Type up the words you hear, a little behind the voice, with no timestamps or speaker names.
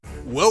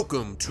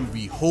Welcome to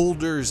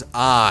Beholder's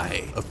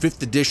Eye, a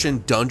 5th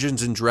edition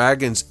Dungeons &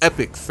 Dragons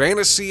epic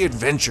fantasy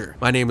adventure.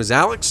 My name is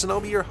Alex, and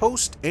I'll be your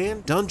host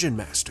and Dungeon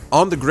Master.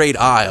 On the Great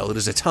Isle, it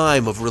is a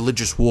time of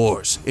religious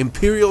wars,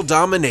 imperial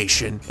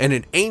domination, and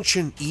an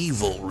ancient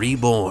evil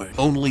reborn.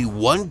 Only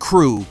one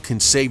crew can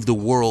save the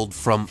world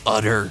from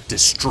utter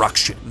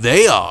destruction.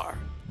 They are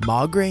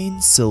Maugraine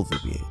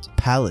Silverbeard,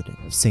 Paladin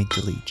of St.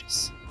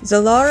 Eligius.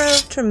 Zalara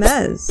of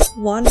Tremez,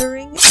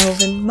 Wandering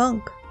Elven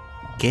Monk.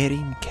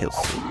 Garin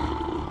Kelsey,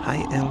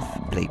 High Elf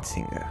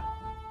Bladesinger.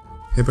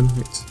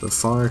 Hibonite, the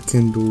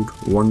fire-kindled,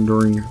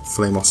 wandering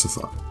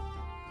flameossifer.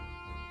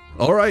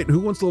 All right, who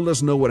wants to let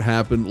us know what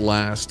happened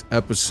last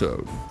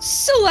episode?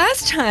 So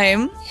last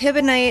time,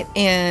 Hibonite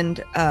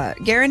and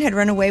Garin had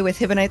run away with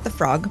Hibonite the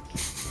frog,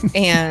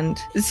 and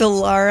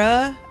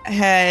Zalara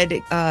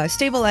had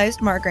stabilized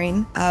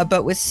Maugraine,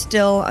 but was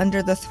still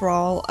under the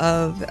thrall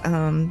of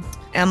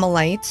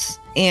Amaleite.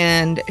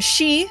 And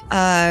she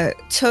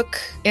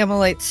took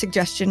Amalite's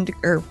suggestion,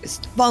 or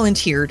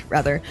volunteered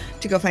rather,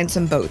 to go find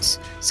some boats.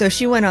 So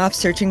she went off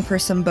searching for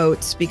some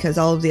boats because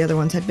all of the other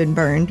ones had been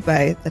burned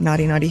by the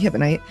naughty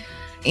Hibonite.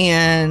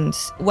 And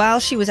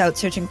while she was out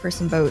searching for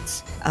some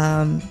boats,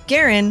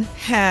 Garin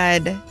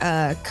had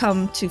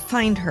come to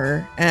find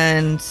her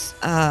and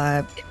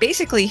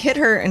basically hit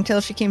her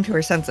until she came to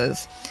her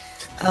senses.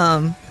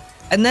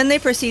 And then they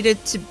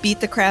proceeded to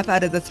beat the crap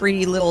out of the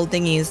 3 little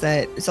dinghies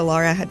that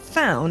Zalara had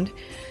found.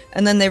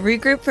 And then they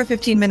regrouped for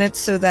 15 minutes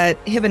so that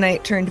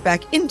Hibonite turned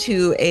back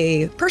into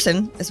a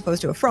person as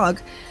opposed to a frog,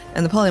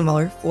 and the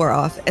polymauler wore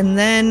off. And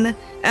then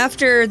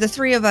after the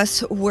 3 of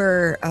us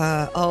were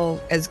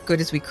all as good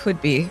as we could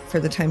be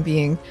for the time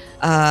being,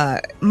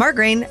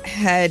 Maugraine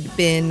had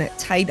been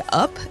tied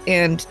up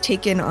and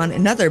taken on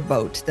another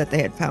boat that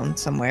they had found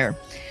somewhere.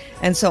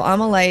 And so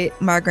Amalite,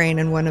 Maugraine,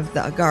 and one of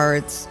the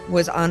guards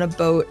was on a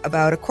boat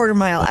about a quarter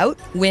mile out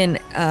when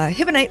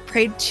Hibonite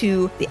prayed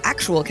to the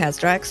actual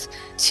Kazdrax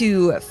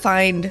to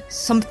find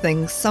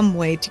some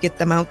way to get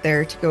them out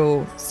there to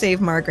go save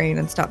Maugraine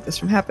and stop this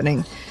from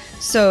happening.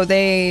 So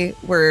they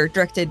were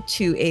directed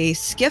to a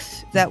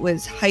skiff that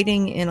was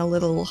hiding in a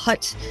little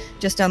hut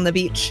just on the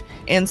beach.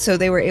 And so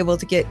they were able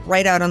to get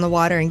right out on the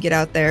water and get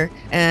out there.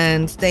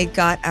 And they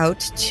got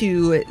out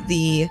to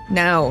the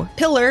now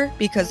pillar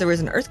because there was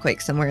an earthquake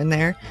somewhere in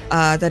there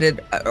that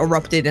had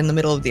erupted in the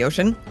middle of the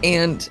ocean.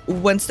 And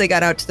once they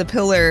got out to the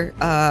pillar,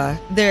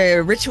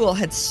 their ritual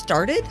had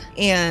started,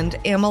 and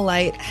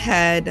Amalite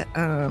had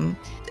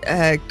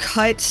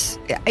cut,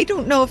 I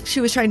don't know if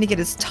she was trying to get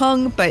his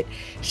tongue, but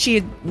she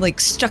had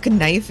stuck a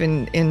knife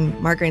in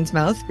Maugraine's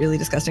mouth really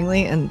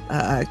disgustingly and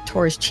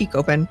tore his cheek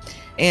open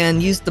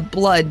and used the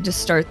blood to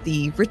start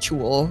the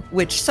ritual,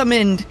 which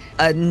summoned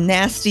a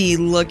nasty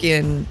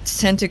looking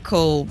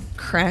tentacle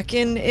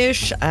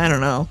kraken-ish, I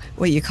don't know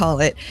what you call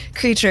it,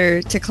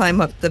 creature to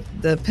climb up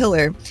the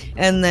pillar.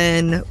 And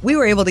then we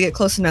were able to get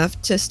close enough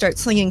to start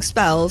slinging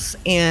spells,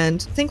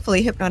 and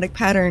thankfully Hypnotic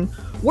Pattern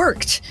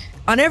worked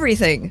on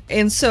everything.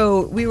 And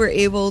so we were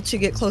able to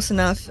get close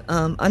enough,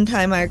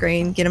 untie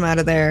Maugraine, get him out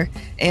of there,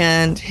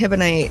 and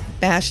Hibonite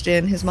bashed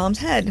in his mom's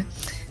head.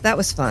 That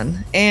was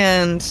fun.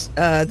 And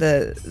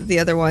the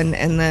other one,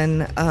 and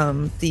then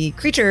the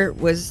creature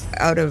was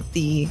out of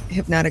the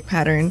Hypnotic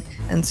Pattern,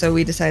 and so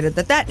we decided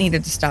that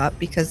needed to stop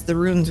because the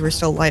runes were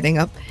still lighting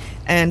up,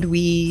 and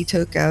we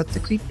took out the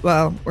creature.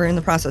 Well, we're in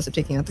the process of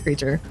taking out the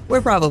creature.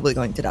 We're probably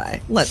going to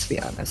die, let's be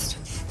honest.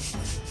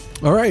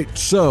 All right,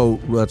 so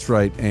that's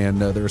right,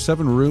 and there are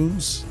 7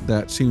 runes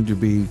that seem to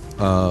be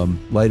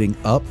lighting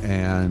up,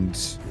 and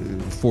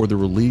for the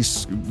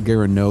release,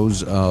 Garin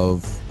knows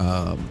of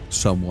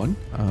someone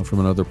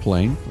from another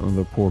plane,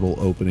 the portal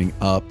opening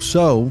up.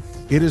 So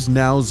it is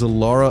now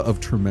Zalara of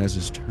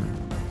Tremez's turn.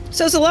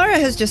 So Zalara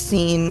has just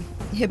seen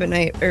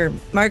Hibonite, or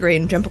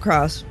Maugraine, jump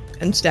across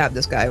and stab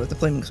this guy with the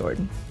flaming sword.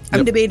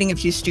 I'm debating if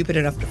she's stupid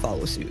enough to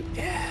follow suit.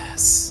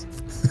 Yes.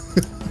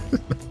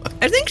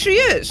 I think she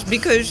is,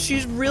 because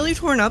she's really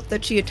torn up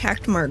that she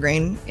attacked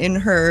Maugraine in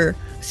her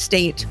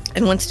state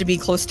and wants to be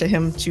close to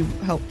him to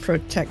help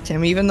protect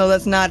him, even though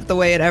that's not the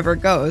way it ever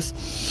goes.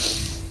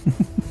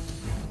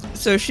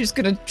 So she's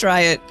going to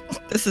try it.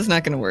 This is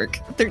not going to work.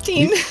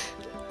 13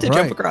 to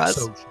jump across.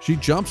 So she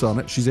jumps on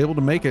it. She's able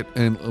to make it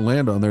and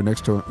land on there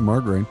next to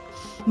Maugraine.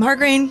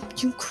 Maugraine,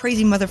 you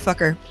crazy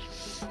motherfucker.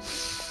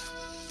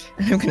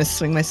 And I'm going to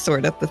swing my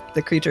sword up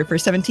the creature for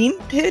 17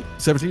 to hit.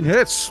 17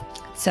 hits.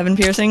 7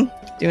 piercing.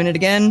 Doing it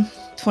again.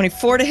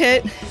 24 to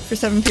hit for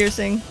 7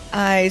 piercing.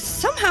 I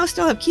somehow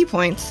still have key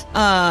points.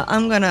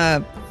 I'm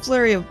gonna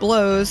flurry of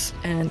blows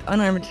and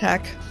unarmed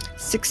attack.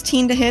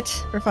 16 to hit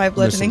for 5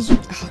 bludgeoning. Misses.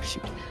 Oh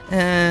shoot.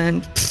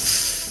 And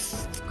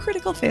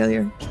critical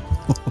failure.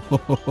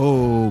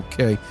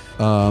 Okay.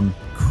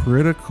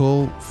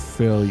 Critical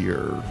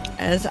failure.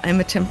 As I'm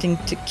attempting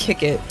to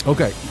kick it.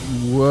 Okay.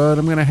 What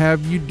I'm gonna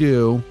have you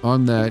do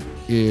on that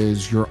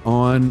is you're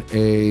on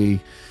a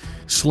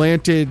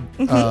slanted,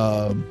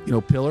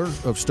 pillar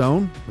of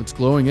stone that's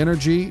glowing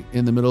energy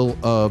in the middle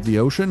of the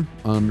ocean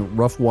on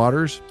rough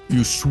waters.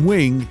 You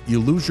swing, you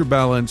lose your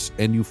balance,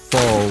 and you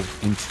fall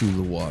into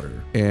the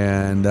water.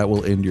 And that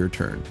will end your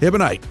turn.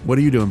 Hibonite, what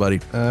are you doing, buddy?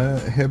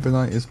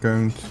 Hibonite is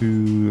going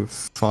to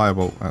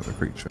firebolt at the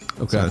creature.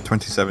 Okay. So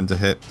 27 to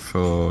hit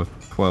for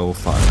 12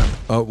 fire damage.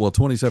 Oh, well,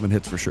 27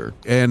 hits for sure.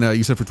 And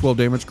you said for 12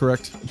 damage,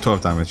 correct?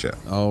 12 damage, yeah.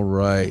 All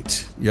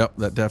right. Yep,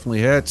 that definitely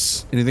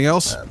hits. Anything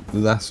else?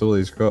 That's all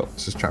he's got.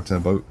 It's just trapped in a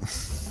boat.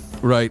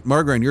 Right.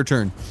 Margarine, your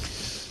turn.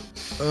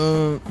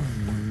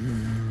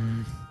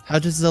 How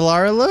does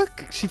Zalara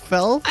look? She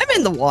fell? I'm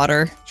in the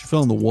water. She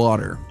fell in the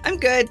water. I'm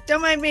good.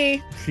 Don't mind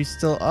me. She's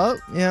still up?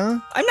 Yeah.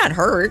 I'm not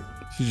hurt.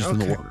 She's just in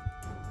the Okay.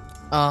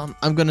 water.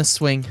 I'm gonna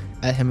swing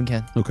at him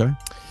again. Okay.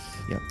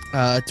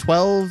 Yep.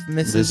 12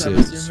 misses, I'm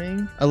Misses.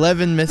 assuming.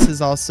 11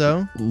 misses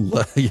also.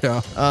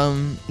 Yeah.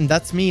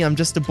 That's me. I'm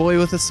just a boy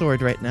with a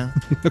sword right now.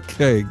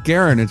 Okay.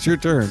 Garen, it's your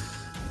turn.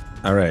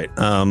 All right.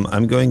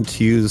 I'm going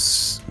to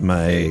use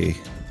my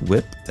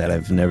whip that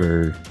I've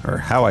never, or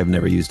how I've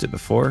never used it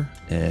before,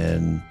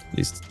 and at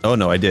least, oh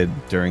no, I did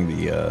during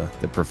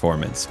the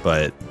performance,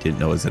 but didn't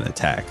know it was an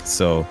attack.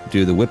 So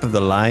do the whip of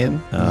the lion,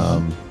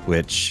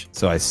 which,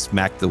 so I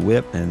smack the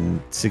whip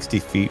and 60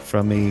 feet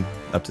from me,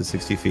 up to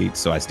 60 feet,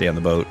 so I stay on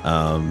the boat.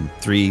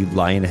 3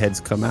 lion heads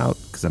come out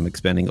because I'm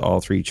expending all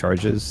 3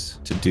 charges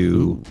to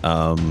do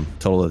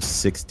total of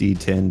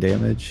 10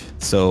 damage.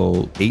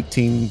 So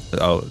 18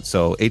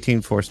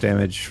 force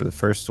damage for the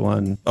first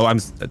one. Oh, I'm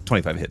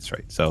 25 hits,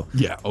 right? So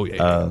Yeah. Oh,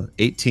 yeah.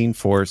 18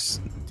 force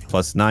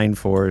plus 9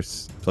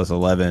 force plus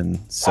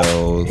 11,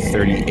 so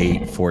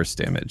 38 force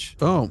damage.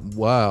 Oh,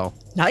 wow.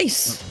 Nice.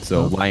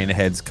 So lion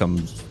heads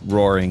come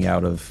roaring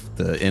out of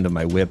the end of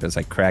my whip as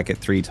I crack it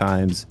 3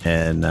 times,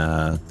 and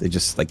they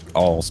just like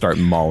all start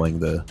mauling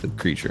the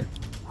creature.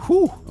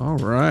 Whew. All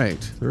right.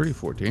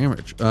 34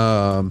 damage.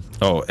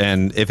 Oh,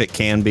 and if it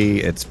can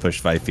be, it's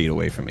pushed 5 feet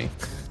away from me.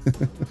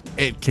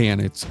 It can.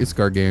 It's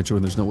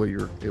gargantuan. There's no way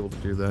you're able to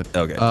do that.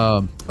 Okay.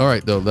 All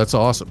right, though. That's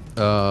awesome.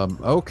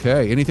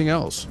 Okay. Anything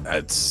else?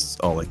 That's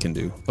all I can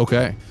do.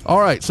 Okay. All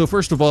right. So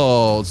first of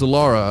all,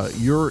 Zalara,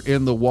 you're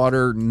in the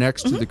water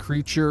next to the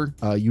creature.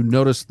 You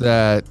notice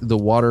that the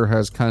water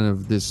has kind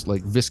of this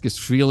like viscous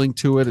feeling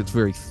to it. It's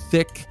very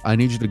thick. I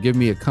need you to give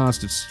me a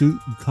Constitution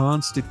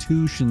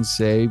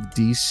save,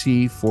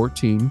 DC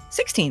 14.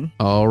 16.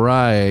 All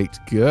right.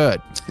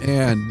 Good.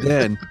 And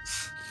then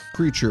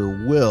creature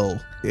will.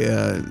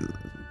 Yeah.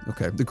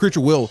 Okay. The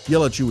creature will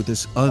yell at you with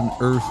this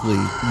unearthly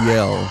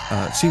yell.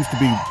 It seems to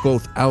be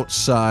both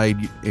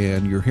outside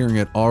and you're hearing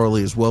it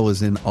aurally as well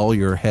as in all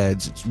your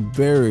heads. It's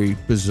very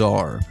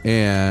bizarre.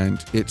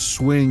 And it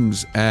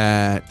swings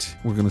at,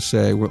 we're going to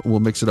say, we'll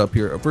mix it up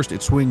here. First,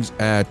 it swings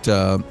at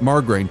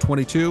Margraine,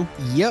 22.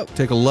 Yep.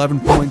 Take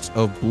 11 points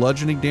of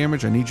bludgeoning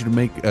damage. I need you to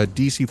make a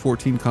DC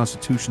 14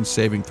 Constitution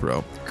saving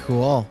throw.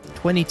 Cool.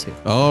 22.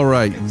 All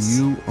right.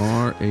 You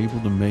are able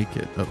to make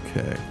it.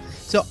 Okay.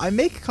 So I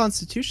make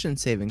Constitution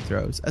saving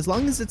throws as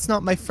long as it's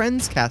not my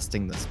friends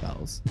casting the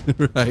spells.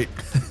 Right.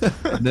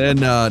 Then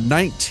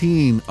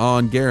 19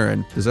 on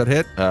Garen. Does that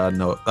hit?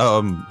 No.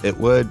 It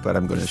would, but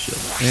I'm going to shield.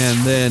 And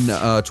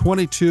then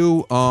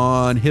 22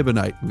 on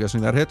Hibonite. I'm guessing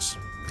that hits?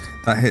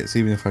 That hits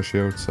even if I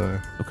shield, so...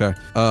 Okay.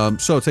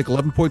 So take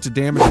 11 points of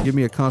damage and give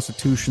me a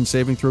Constitution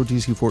saving throw,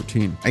 DC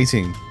 14.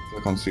 18 for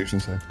the Constitution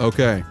save.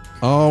 Okay.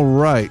 All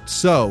right.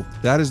 So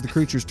that is the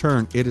creature's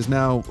turn. It is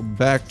now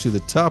back to the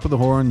top of the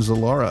horn,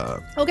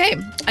 Zalara. Okay,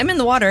 I'm in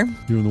the water.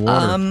 You're in the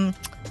water.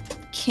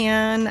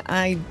 Can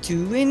I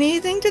do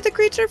anything to the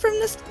creature from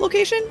this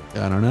location?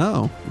 I don't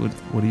know.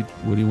 What do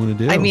you want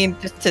to do? I mean,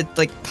 just to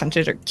like punch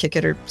it or kick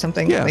it or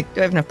something. Yeah. Like,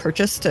 do I have enough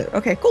purchase to?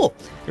 Okay, cool.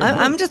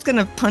 I'm just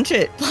gonna punch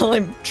it while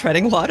I'm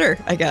treading water,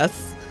 I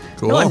guess.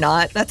 Cool. No, I'm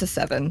not. That's a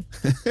 7.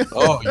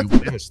 Oh, you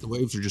missed. The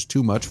waves are just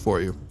too much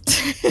for you.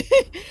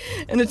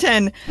 And a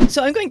 10.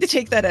 So I'm going to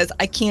take that as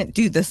I can't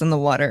do this in the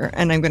water,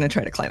 and I'm going to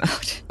try to climb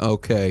out.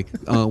 Okay.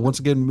 Once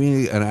again,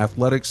 me an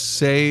athletics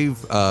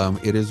save.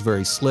 It is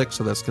very slick,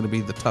 so that's going to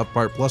be the tough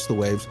part plus the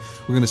waves.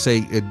 We're going to say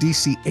a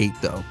DC 8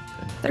 though.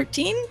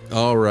 13.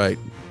 All right,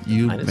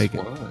 you Minus make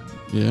it. 1.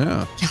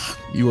 Yeah.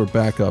 You are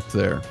back up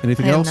there.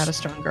 Anything I am else? not a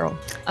strong girl.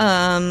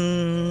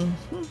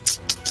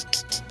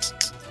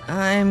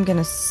 I'm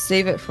gonna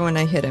save it for when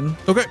I hit him.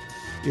 Okay.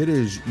 It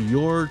is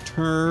your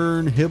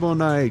turn,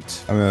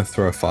 Hibonite. I'm going to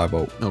throw a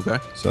firebolt. Okay.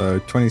 So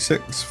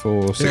 26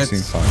 for 16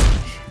 That's-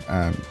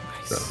 fire damage.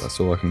 That's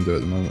all I can do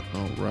at the moment.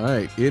 All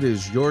right. It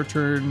is your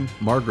turn,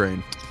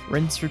 Margraine.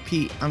 Rinse,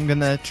 repeat. I'm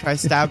gonna try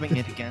stabbing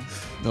it again.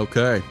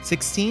 Okay.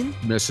 16,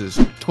 Misses.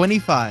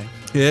 25,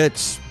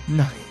 Hits.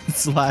 9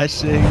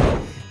 slashing,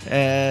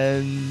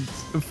 and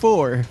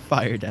 4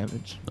 fire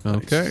damage.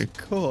 Okay.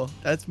 Cool.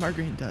 That's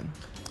Margarine done.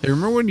 Hey,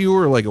 remember when you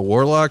were like a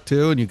warlock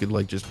too, and you could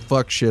like just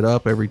fuck shit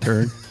up every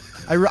turn?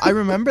 I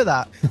remember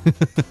that.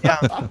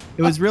 Yeah,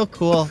 it was real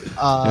cool.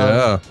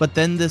 Yeah. But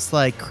then this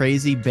like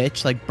crazy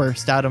bitch like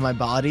burst out of my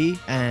body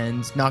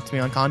and knocked me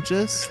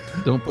unconscious.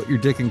 Don't put your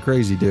dick in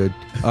crazy, dude.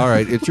 All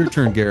right, it's your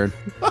turn, Garen.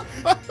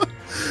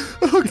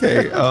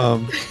 Okay.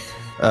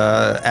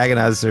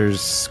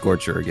 Agonizer's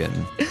Scorcher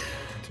again.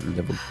 To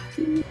level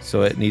 2.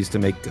 So it needs to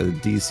make a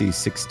DC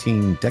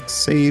 16 Dex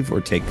save or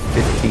take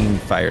 15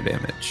 fire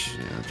damage.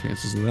 Yeah,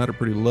 chances of that are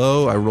pretty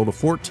low. I rolled a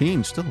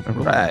 14 still. I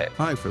rolled Right.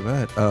 high for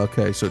that.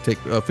 Okay, so take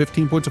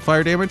 15 points of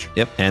fire damage.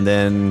 Yep. And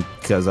then,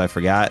 because I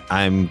forgot,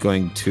 I'm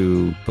going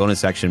to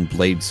bonus action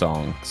Blade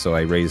Song. So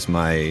I raise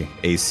my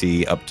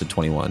AC up to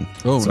 21.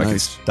 Oh, so I can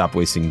nice. stop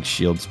wasting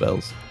shield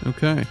spells.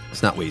 Okay.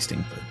 It's not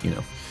wasting, but you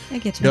know. I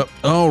get you. Yep.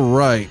 All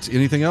right.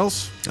 Anything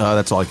else?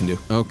 That's all I can do.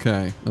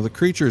 Okay. Now the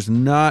creature's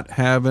not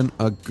having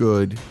a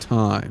good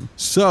time.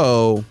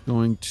 So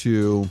going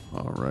to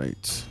all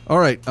right.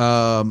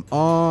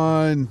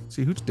 On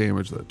see who's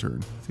damaged that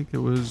turn. I think it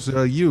was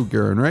you,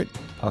 Garen, right?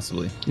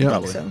 Possibly. Yeah. I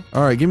think so.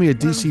 All right. Give me a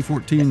DC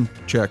 14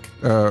 check.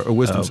 A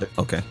wisdom save.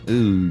 Okay.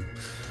 Ooh.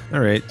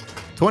 All right.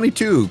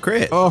 22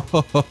 crit. Oh,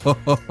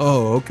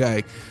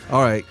 okay.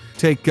 All right.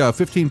 Take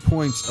 15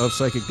 points of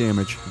psychic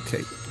damage.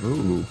 Okay.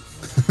 Ooh.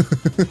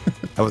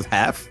 That was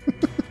half.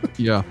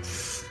 Yeah.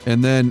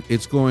 And then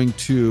it's going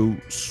to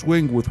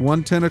swing with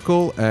one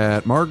tentacle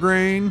at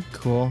Margraine.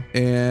 Cool.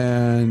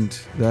 And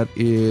that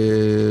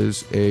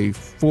is a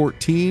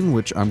 14,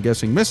 which I'm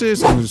guessing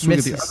misses. I'm going to swing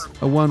at Misses.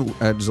 the one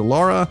at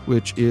Zalara,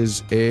 which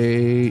is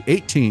a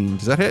 18.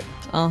 Does that hit?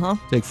 Uh-huh.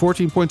 Take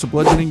 14 points of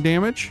bludgeoning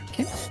damage.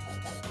 Okay.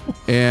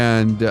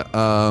 And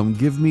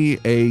give me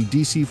a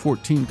DC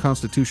 14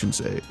 Constitution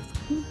save.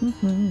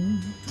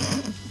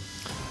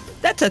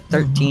 That's a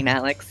 13,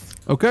 Alex.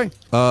 Okay.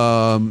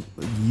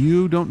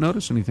 You don't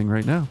notice anything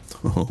right now.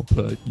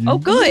 But you Oh,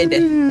 good.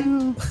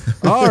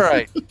 All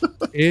right.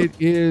 It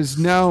is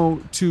now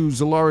to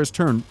Zalara's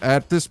turn.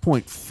 At this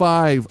point,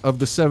 5 of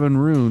the 7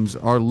 runes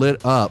are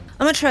lit up.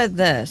 I'm going to try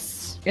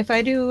this. If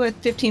I do a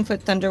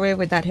 15-foot thunder wave,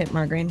 would that hit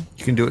Margraine?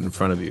 You can do it in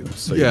front of you,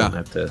 so you Yeah. don't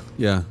have to.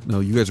 Yeah, no,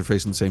 you guys are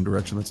facing the same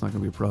direction. That's not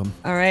going to be a problem.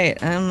 All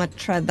right, I'm going to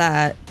try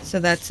that. So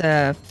that's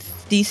a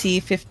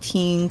DC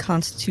 15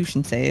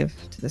 Constitution save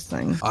to this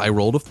thing. I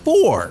rolled a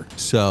 4,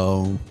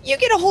 so You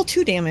get a whole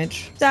 2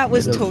 damage. That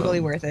was totally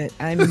worth it.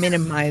 I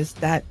minimized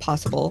that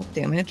possible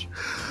damage.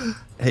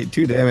 Hey,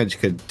 2 damage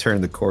could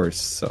turn the course,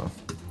 so.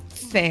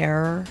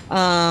 Fair.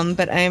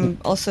 But I'm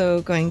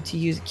also going to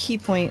use a key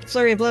point.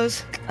 Flurry of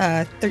blows.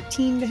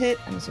 13 to hit.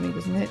 I'm assuming it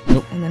doesn't hit.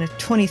 Nope. And then a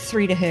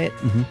 23 to hit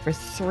Mhm. for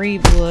 3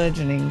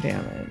 bludgeoning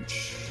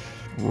damage.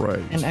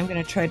 right. And I'm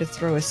going to try to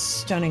throw a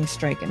stunning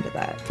strike into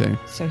that. Okay.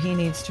 So he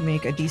needs to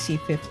make a DC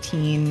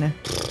 15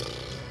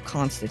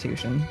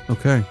 Constitution.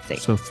 Okay.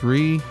 Save. So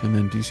 3 and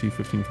then DC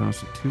 15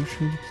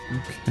 Constitution.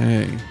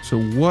 Okay.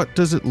 So what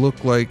does it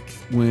look like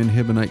when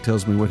Hibonite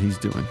tells me what he's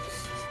doing?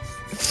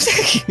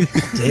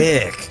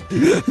 Dick.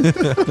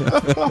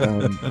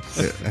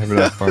 Have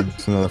enough fun.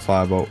 It's another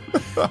firebolt.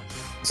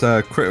 It's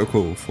a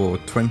critical for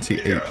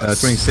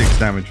 26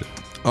 damage.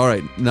 All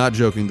right, not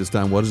joking this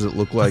time. What does it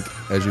look like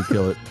as you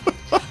kill it?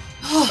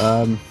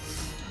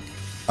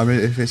 I mean,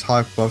 if it's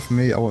high above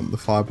me, I want the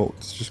firebolt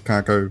to just kind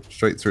of go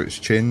straight through its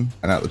chin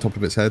and out the top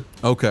of its head.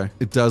 Okay,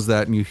 it does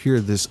that, and you hear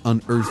this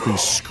unearthly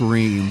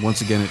scream.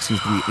 Once again, it seems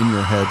to be in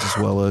your heads as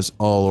well as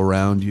all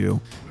around you.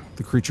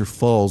 The creature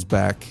falls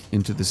back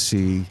into the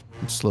sea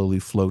and slowly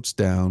floats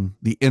down.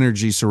 The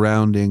energy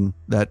surrounding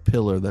that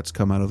pillar that's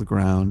come out of the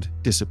ground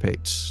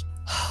dissipates.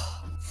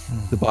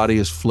 The body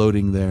is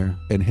floating there,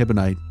 and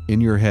Hibonite,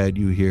 in your head,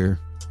 you hear,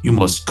 You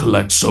must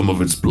collect some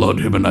of its blood,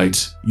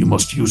 Hibonite. You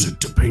must use it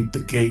to paint the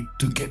gate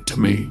to get to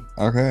me.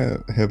 Okay,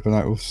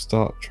 Hibonite will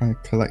start trying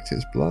to collect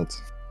its blood.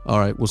 all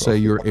right, we'll say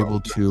you're able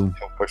to...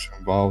 He'll push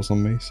some vials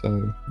on me,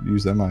 so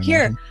use them. I Here,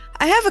 imagine.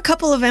 I have a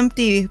couple of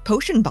empty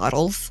potion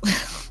bottles.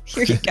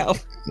 Here you go.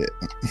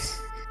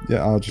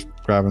 Yeah, I'll just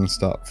grab and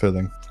start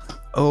filling.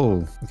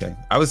 Oh, okay.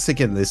 I was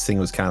thinking this thing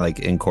was kind of like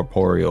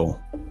incorporeal,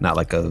 not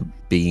like a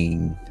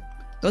being.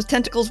 Those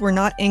tentacles were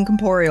not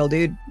incorporeal,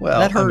 dude. Well,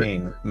 that hurt. I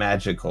mean,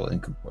 magical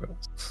incorporeal.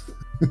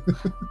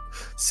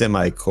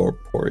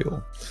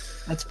 Semi-corporeal.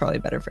 That's probably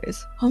a better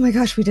phrase. Oh my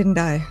gosh, we didn't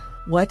die.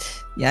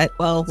 What? Yet?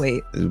 Well,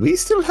 wait. We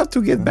still have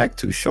to get back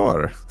to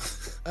shore.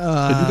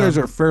 So you guys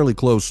are fairly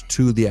close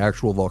to the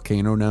actual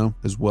volcano now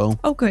as well.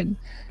 Oh, good.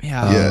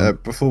 Yeah. Yeah,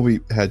 before we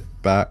head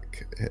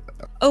back,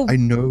 Oh, I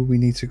know we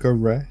need to go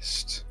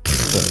rest,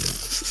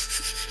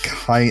 but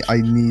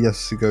I need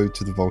us to go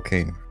to the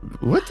volcano.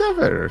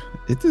 Whatever.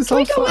 It is can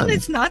all we go fun. when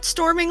it's not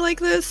storming like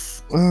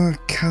this?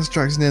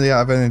 Kazdrak's nearly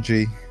out of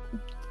energy.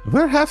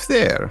 We're half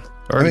there.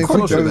 Or I mean, if we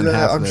closer go than there,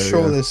 half I'm there,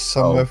 sure yeah. there's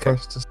somewhere okay. for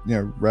us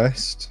to,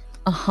 rest.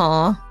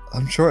 Uh-huh.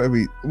 I'm sure it'll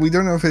be. We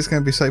don't know if it's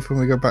going to be safe when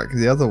we go back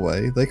the other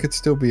way. They could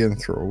still be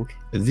enthralled.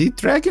 The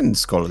dragon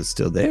skull is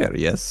still there,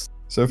 yes.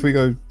 So if we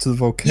go to the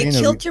volcano, You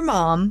killed your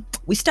mom.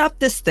 We stopped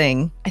this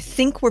thing. I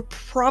think we're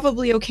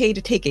probably okay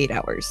to take 8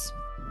 hours.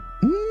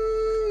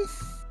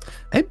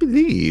 I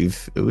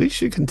believe we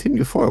should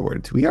continue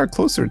forward. We are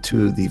closer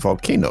to the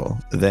volcano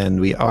than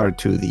we are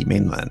to the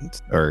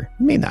mainland, or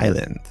main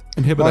island.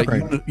 And Hibonite,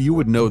 Margaret. you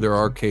would know there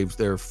are caves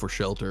there for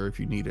shelter if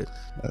you need it.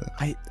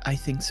 I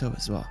think so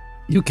as well.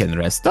 You can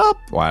rest up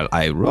while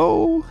I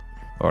row,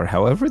 or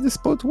however this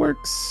boat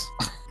works.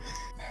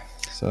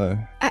 So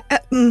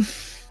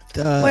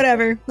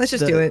Whatever. Let's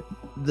just do it.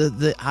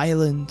 The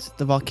island,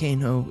 the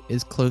volcano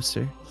is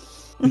closer.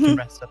 We Mm-hmm. can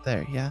rest up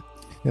there. Yeah.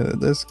 yeah,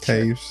 there's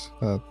caves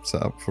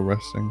set up for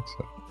resting.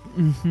 So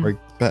Mhm. very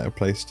better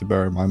place to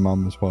bury my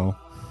mum as well.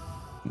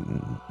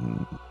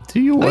 Do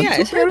you Oh want yeah,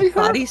 to is her bury her?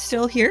 body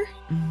still here?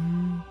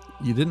 Mm,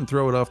 You didn't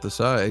throw it off the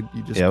side.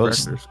 You just Yeah,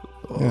 cracked let's-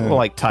 her. Yeah. We'll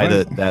like tie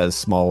Well- that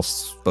small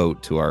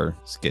boat to our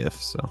skiff.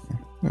 So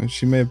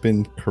She may have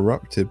been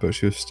corrupted, but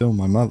she was still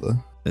my mother.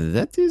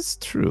 that is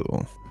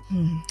true.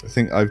 I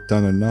think I've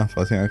done enough.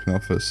 I think I can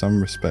offer some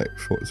respect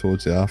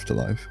towards the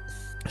afterlife.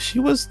 She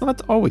was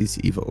not always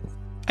evil.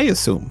 I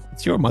assume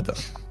it's your mother.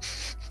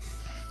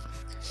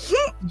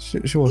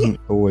 She wasn't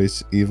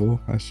always evil,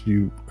 as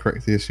you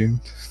correctly assumed.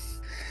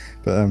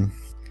 But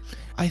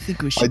I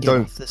think we I should get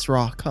don't- off this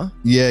rock, huh?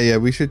 yeah,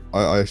 we should.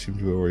 I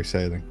assumed we were already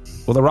sailing.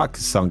 Well, the rock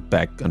sunk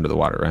back under the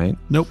water, right?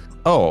 Nope.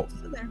 Oh,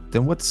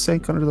 then what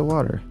sank under the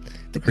water?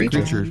 The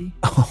Creature. creature.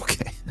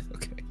 Okay,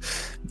 okay.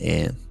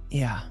 Man,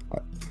 Yeah.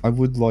 I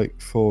would like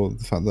for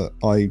the fact that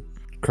I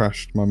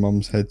crashed my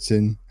mum's head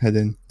in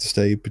to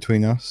stay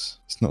between us.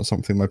 It's not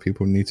something my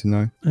people need to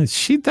know.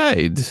 she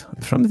died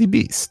from the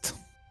beast.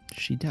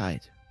 She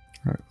died.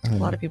 Right, A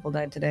lot of people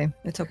died today.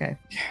 It's okay.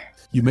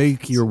 You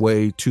make your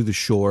way to the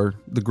shore.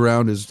 The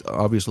ground is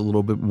obviously a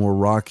little bit more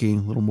rocky, a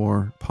little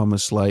more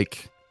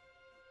pumice-like,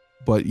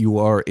 but you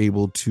are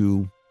able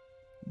to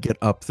get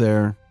up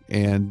there,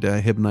 and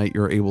Hibonite,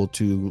 you're able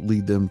to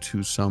lead them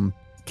to some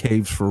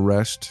caves for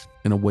rest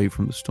and away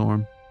from the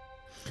storm.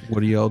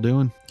 What are y'all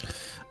doing?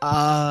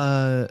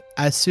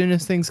 As soon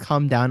as things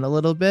calm down a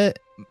little bit,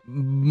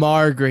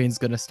 Margraine's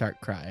gonna start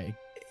crying.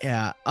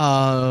 Yeah.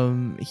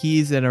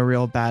 He's in a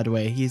real bad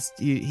way. He's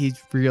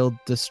real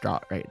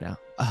distraught right now.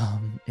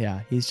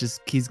 Yeah,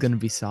 he's gonna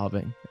be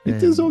sobbing.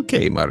 It is And-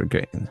 okay,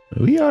 Margaret.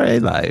 We are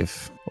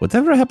alive.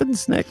 Whatever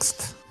happens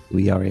next,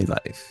 we are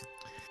alive.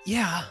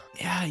 Yeah,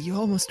 you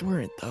almost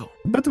weren't though.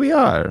 But we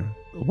are.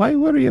 Why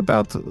worry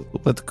about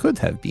what could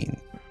have been?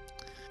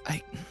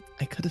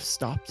 I could have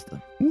stopped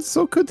them.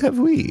 So could have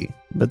we,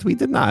 but we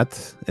did not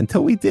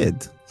until we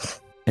did.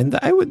 And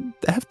I would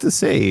have to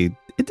say,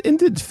 it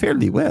ended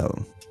fairly well.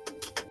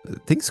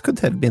 Things could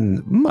have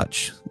been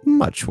much,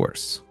 much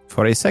worse.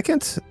 For a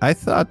second, I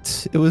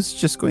thought it was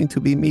just going to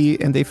be me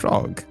and a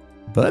frog.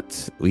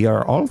 But we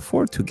are all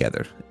four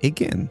together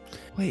again.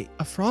 Wait,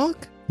 a frog?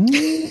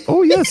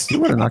 Oh, yes, you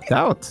were knocked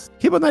out.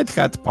 Hibonite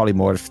got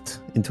polymorphed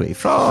into a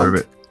frog,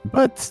 Ribbit.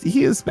 but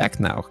he is back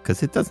now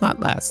because it does not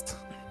last.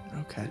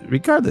 Okay.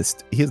 Regardless,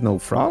 he is no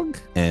frog,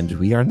 and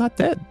we are not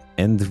dead.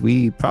 And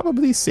we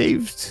probably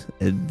saved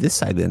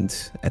this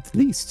island, at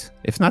least,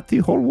 if not the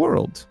whole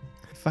world.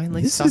 I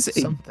finally This stopped is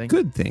a something.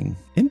 good thing,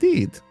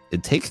 indeed.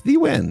 Take the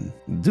win.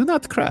 Do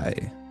not cry.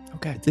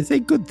 Okay. It is a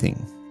good thing.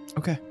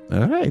 Okay.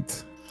 All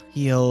right.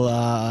 He'll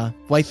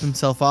wipe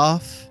himself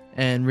off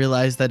and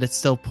realize that it's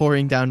still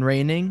pouring down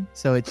raining,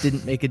 so it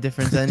didn't make a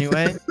difference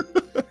anyway.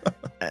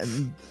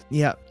 And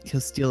yeah,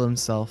 he'll steel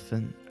himself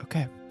and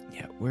okay.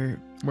 Yeah, we're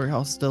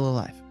all still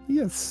alive.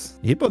 Yes.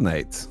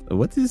 Hibonite,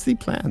 what is the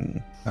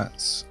plan?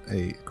 That's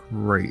a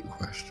great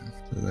question.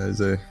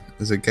 So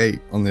there's a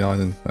gate on the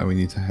island that we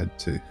need to head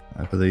to.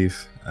 I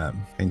believe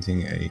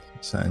painting a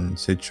certain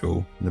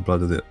sigil in the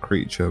blood of the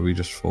creature we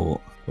just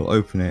fought will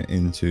open it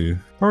into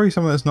probably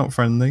somewhere that's not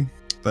friendly,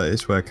 but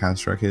it's where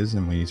Kazrak is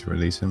and we need to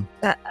release him.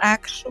 The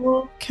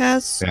actual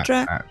Kazrak,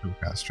 Actual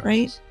Kazrak.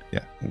 right? Yeah.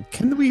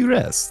 Can we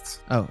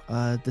rest? Oh,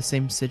 the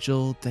same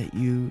sigil that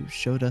you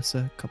showed us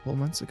a couple of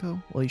months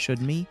ago? Well, you showed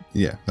me?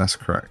 Yeah, that's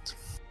correct.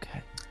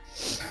 Okay.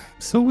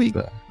 So we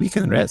But-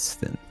 can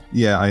rest then.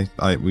 Yeah,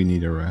 we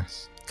need a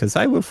rest. Because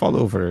I will fall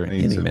over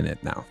Me any too. minute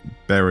now.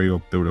 Bury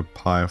or build a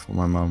pyre for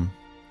my mum.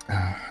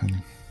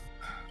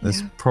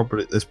 There's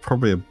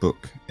probably a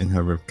book in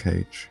her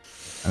ribcage,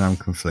 and I'm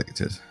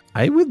conflicted.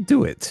 I would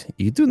do it.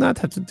 You do not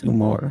have to do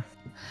more.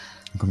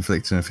 I'm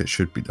conflicted if it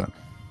should be done.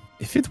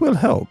 If it will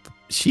help,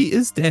 she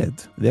is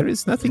dead. There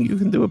is nothing you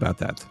can do about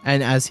that.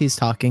 And as he's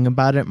talking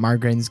about it,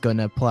 Margraine's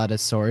gonna pull out a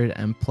sword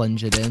and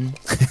plunge it in.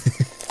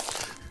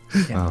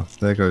 Oh,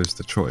 there goes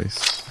the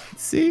choice.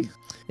 See?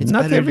 It's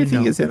Not better to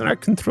everything know. is in our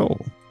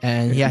control.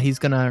 And yeah, he's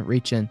gonna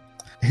reach in.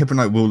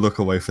 Hibonite will look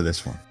away for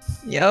this one.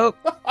 Yep.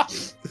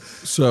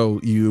 So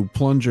you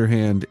plunge your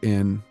hand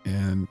in,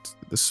 and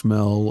the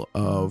smell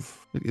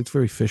of it's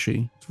very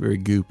fishy, it's very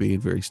goopy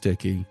and very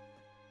sticky,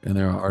 and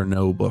there are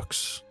no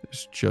books.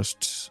 It's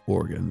just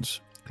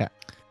organs.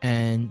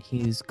 And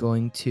he's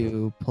going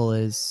to pull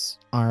his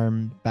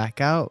arm back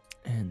out.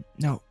 And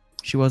no,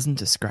 she wasn't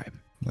described.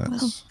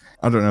 That's.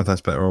 I don't know if that's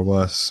better or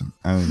worse.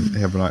 And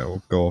Hibonite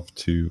will go off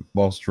to,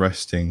 whilst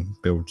resting,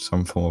 build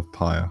some form of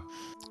pyre.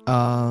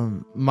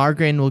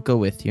 Margraine will go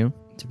with you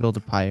to build a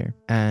pyre,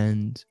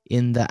 and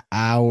in an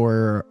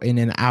hour,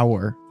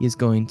 he's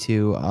going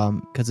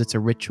to because it's a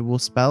ritual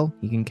spell.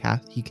 He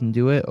can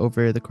do it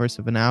over the course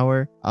of an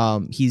hour.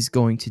 He's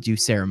going to do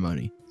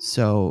ceremony.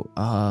 So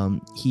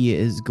he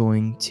is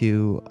going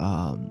to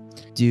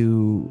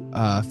do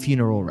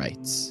funeral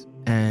rites,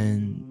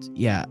 and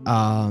yeah,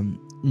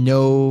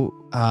 no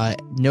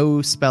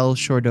no spell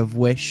short of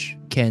wish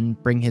can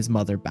bring his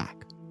mother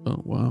back.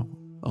 Oh, wow.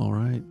 All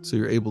right. So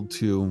you're able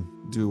to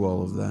do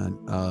all of that.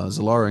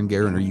 Zalara and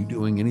Garen, are you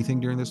doing anything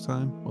during this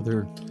time?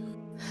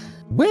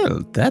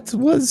 Well, that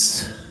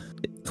was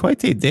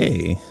quite a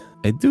day.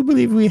 I do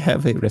believe we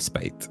have a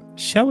respite.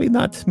 Shall we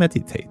not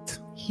meditate?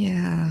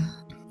 Yeah.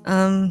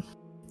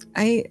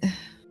 I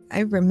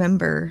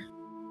remember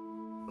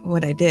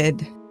what I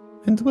did.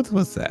 And what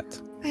was that?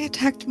 I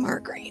attacked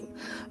Margraine.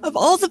 Of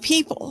all the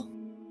people.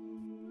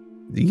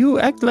 You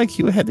act like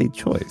you had a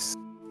choice.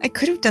 I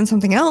could have done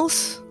something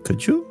else.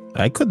 Could you?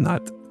 I could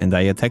not, and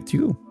I attacked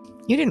you.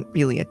 You didn't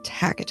really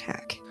attack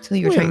until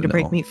you were Well, trying to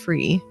break no. me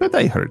free. But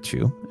I hurt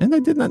you, and I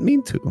did not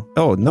mean to.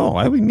 Oh, no,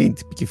 I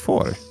meant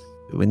before.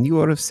 When you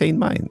were of sane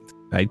mind,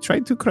 I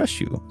tried to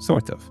crush you,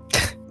 sort of.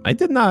 I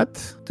did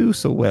not do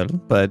so well,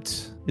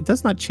 but it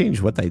does not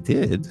change what I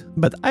did.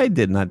 But I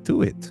did not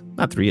do it.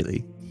 Not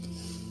really.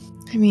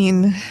 I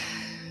mean,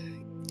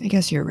 I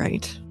guess you're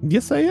right.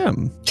 Yes, I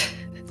am.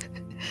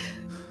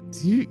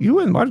 You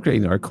and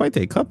Margraine are quite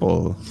a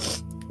couple.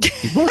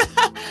 You both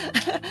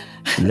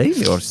blame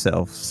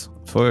yourselves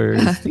for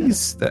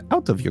things that are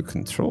out of your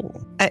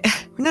control. We're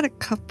not a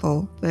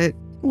couple, but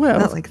Well,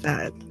 not like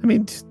that. I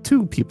mean,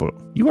 two people.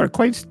 You are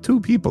quite two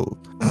people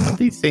of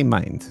the same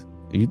mind.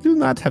 You do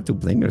not have to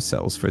blame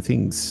yourselves for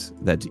things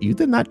that you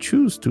did not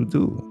choose to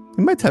do.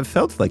 You might have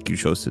felt like you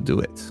chose to do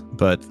it,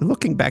 but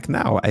looking back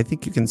now, I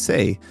think you can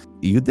say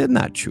you did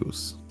not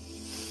choose.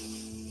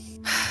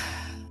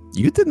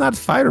 You did not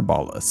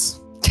fireball us.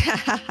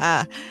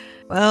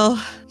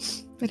 Well,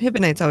 but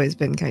Hibonite's always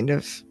been kind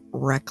of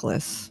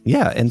reckless.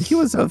 Yeah, and he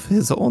was of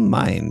his own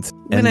mind.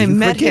 When and I you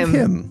met forgive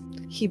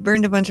him, he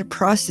burned a bunch of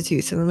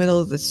prostitutes in the middle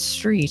of the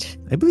street.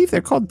 I believe they're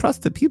called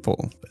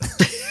people.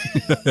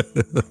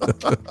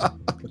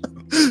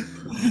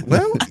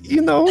 Well,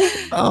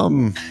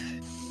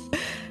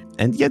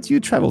 and yet you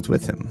traveled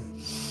with him.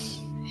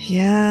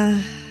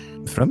 Yeah.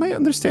 From my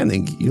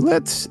understanding, you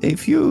let a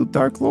few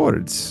Dark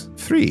Lords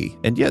free,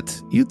 and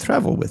yet you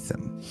travel with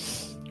them.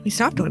 We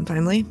stopped one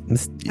finally.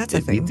 That's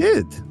a thing.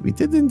 We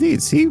did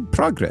indeed. See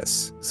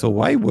progress. So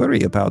why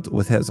worry about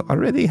what has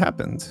already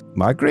happened?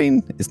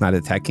 Margraine is not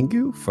attacking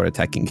you for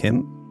attacking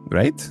him,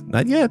 right?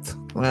 Not yet.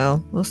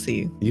 Well, we'll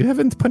see. You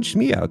haven't punched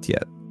me out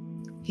yet.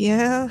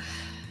 Yeah.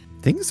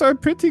 Things are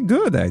pretty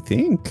good, I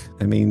think.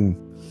 I mean,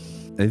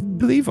 I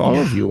believe all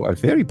of you are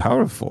very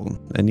powerful,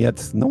 and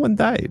yet no one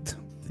died.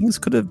 Things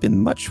could have been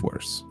much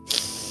worse.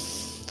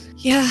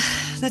 Yeah,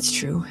 that's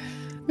true.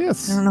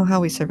 Yes. I don't know how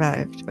we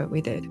survived, but we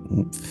did.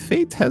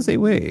 Fate has a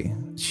way.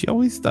 She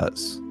always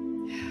does.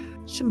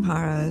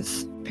 Shimhara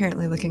is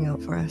apparently looking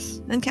out for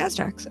us. And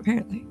Kazdrax,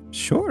 apparently.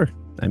 Sure.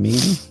 I mean,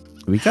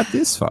 we got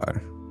this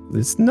far.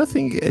 There's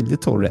nothing a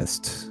little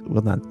rest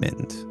will not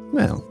mend.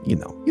 Well, you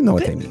know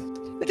what I mean.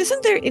 But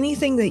isn't there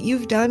anything that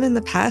you've done in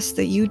the past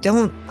that you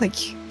don't,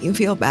 you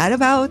feel bad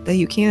about, that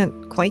you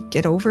can't quite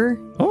get over?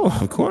 Oh,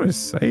 of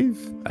course.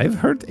 I've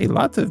hurt a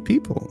lot of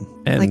people.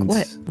 And, like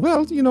what?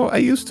 Well, I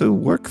used to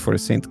work for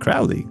St.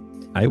 Crowley.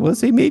 I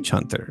was a mage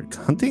hunter,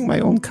 hunting my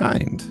own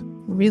kind.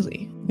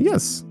 Really?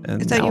 Yes.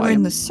 And I thought now you were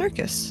in the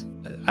circus.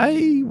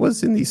 I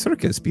was in the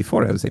circus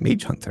before I was a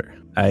mage hunter.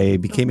 I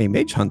became a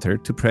mage hunter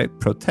to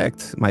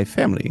protect my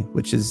family,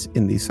 which is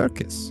in the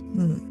circus.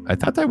 I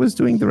thought I was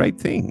doing the right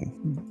thing,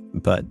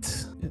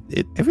 but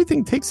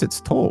everything takes its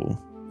toll.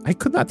 I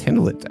could not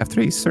handle it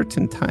after a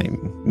certain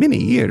time, many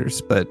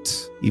years,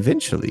 but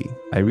eventually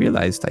I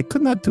realized I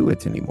could not do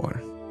it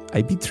anymore.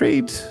 I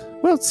betrayed.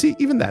 Well, see,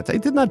 even that, I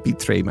did not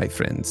betray my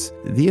friends.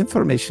 The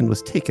information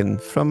was taken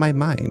from my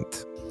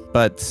mind.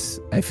 But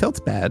I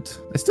felt bad.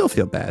 I still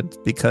feel bad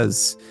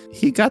because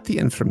he got the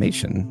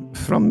information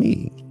from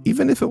me,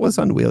 even if it was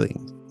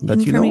unwilling. But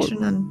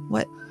Information on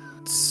what?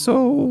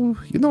 So,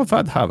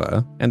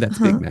 Vadhava and that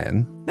big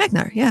man.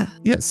 Magnar, yeah.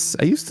 Yes,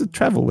 I used to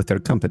travel with their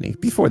company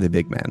before the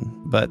big man.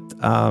 But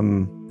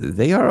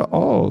they are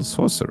all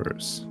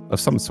sorcerers of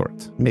some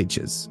sort,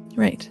 mages.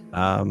 Right.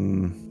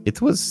 It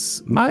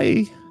was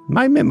my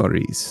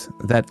memories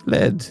that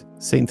led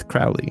St.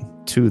 Crowley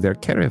to their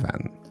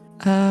caravan.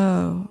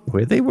 Oh.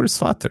 Where they were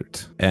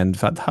slaughtered, and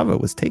Vadhava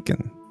was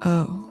taken.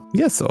 Oh.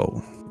 Yes, so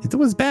it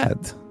was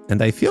bad,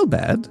 and I feel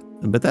bad,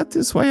 but that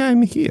is why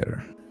I'm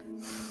here.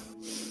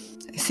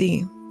 I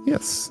see.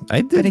 Yes,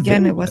 I did. But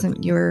again, very it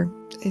wasn't your...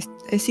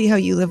 I see how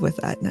you live with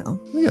that now.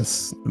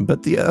 Yes,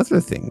 but the other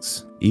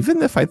things,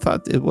 even if I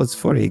thought it was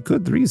for a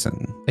good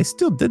reason, I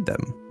still did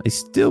them. I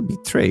still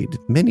betrayed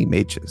many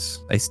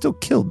mages. I still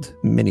killed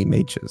many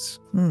mages.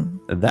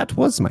 That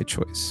was my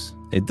choice.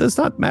 It does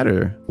not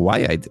matter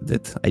why I did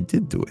it. I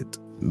did do it.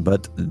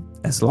 But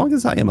as long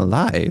as I am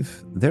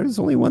alive, there is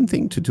only one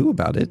thing to do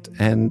about it,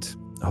 and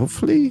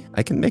hopefully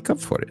I can make up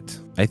for it.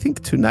 I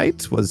think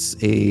tonight was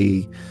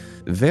a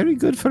very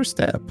good first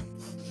step.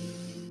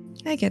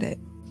 I get it.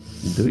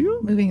 Do you?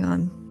 Moving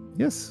on.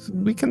 Yes,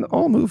 we can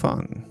all move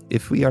on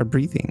if we are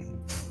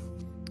breathing.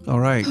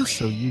 All right,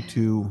 so you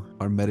two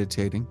are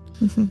meditating.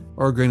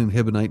 Margraine and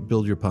Hibonite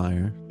build your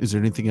pyre. Is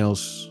there anything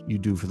else you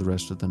do for the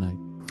rest of the night?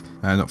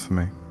 Not for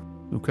me.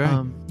 Okay.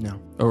 No.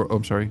 Or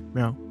I'm sorry.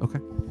 No.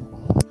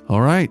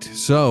 All right.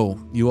 So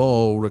you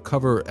all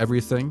recover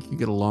everything. You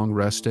get a long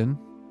rest in.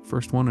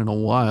 First one in a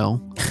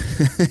while.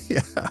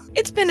 Yeah.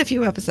 It's been a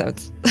few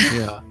episodes.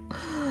 Yeah.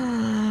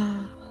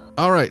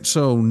 All right.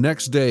 So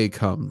next day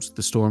comes.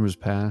 The storm has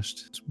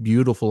passed. It's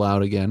beautiful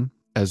out again,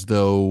 as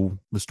though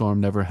the storm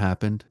never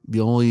happened.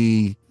 The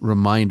only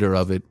reminder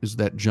of it is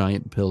that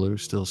giant pillar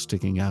still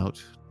sticking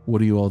out.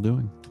 What are you all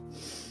doing?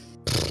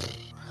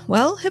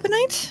 Well,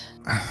 Hibonite?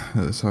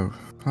 So,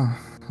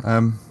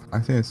 I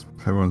think if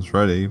everyone's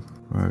ready,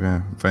 we're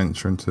gonna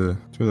venture into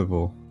the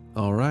ball.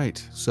 All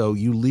right. So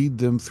you lead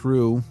them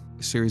through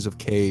a series of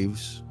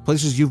caves,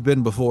 places you've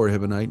been before,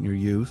 Hibonite, in your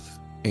youth.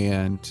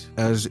 And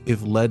as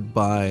if led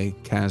by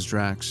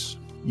Kazdrax,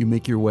 you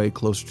make your way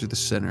closer to the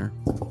center.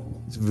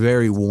 It's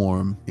very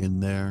warm in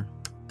there.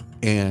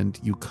 And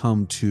you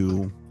come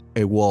to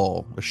a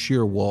wall, a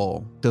sheer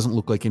wall. Doesn't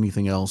look like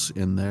anything else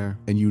in there.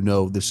 And you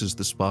know this is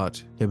the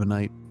spot,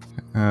 Hibonite.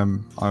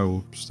 I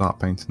will start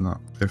painting that.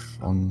 If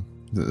on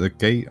the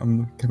gate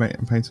I'm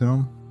painting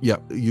on. Yeah,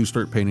 you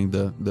start painting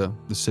the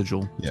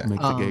sigil Yeah. to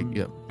make the gate.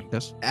 Yep.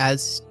 Yes.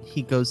 As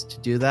he goes to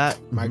do that,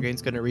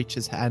 Margaine's going to reach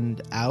his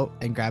hand out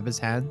and grab his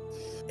hand.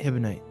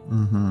 Hibonite,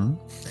 Mm-hmm.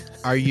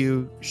 are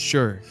you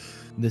sure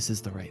this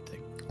is the right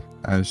thing?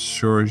 As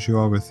sure as you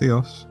are with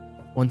Theos.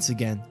 Once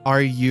again,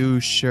 are you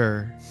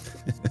sure?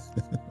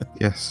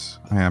 Yes,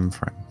 I am,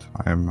 friend.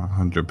 I am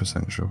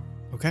 100% sure.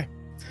 Okay.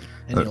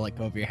 And you let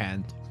go of your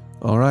hand.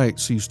 All right,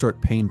 so you start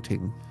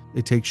painting.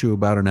 It takes you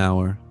about an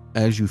hour.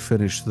 As you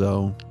finish,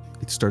 though,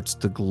 it starts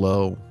to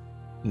glow,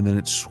 and then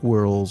it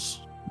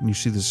swirls, and you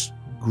see this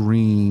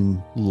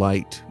green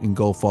light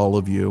engulf all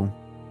of you,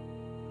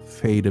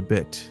 fade a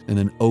bit, and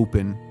then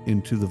open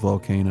into the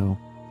volcano,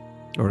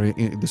 or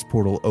this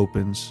portal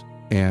opens,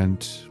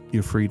 and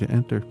you're free to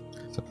enter.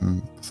 So,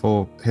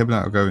 before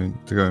Hibonite will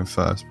go in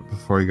first, but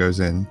before he goes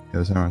in,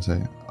 he'll turn around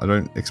and say, I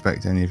don't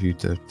expect any of you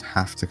to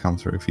have to come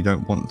through. If you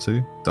don't want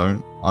to,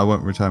 don't. I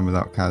won't return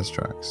without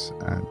Kazdrax,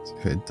 and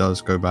if it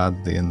does go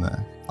badly in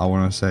there, I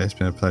want to say it's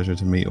been a pleasure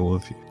to meet all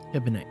of you.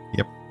 Hibonite.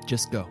 Yep.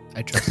 Just go.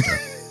 I trust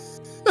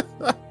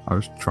you. I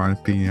was trying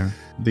to be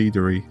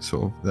leadery,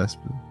 sort of. Let's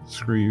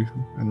screw you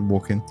and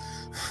walk in.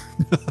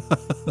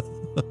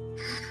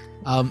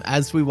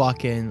 As we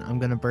walk in, I'm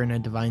gonna burn a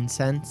divine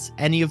sense.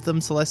 Any of them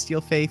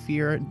celestial, fae,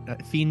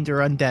 fiend, or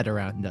undead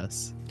around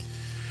us?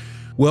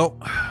 Well,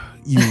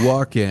 you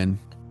walk in,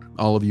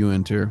 all of you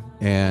enter,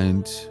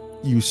 and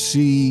you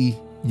see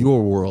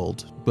your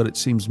world, but it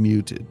seems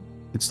muted.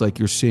 It's like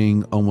you're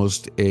seeing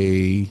almost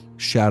a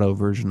shadow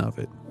version of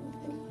it.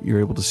 You're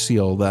able to see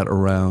all that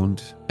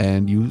around,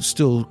 and you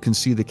still can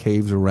see the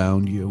caves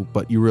around you,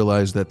 but you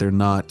realize that they're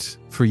not,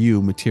 for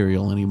you,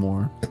 material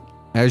anymore.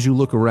 As you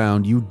look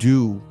around, you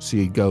do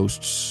see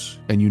ghosts,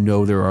 and you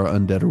know there are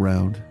undead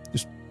around,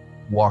 just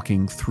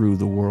walking through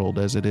the world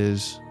as it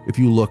is. If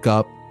you look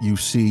up, you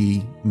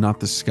see not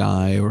the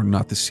sky or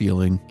not the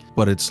ceiling,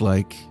 but it's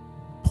like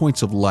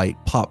points of light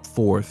pop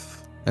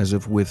forth as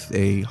if with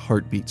a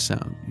heartbeat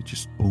sound. You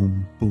just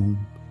boom,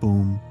 boom,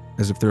 boom,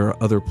 as if there are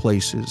other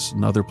places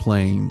and other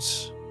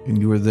planes, and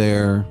you are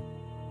there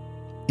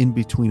in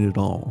between it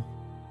all.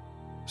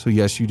 So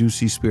yes, you do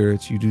see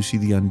spirits, you do see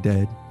the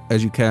undead.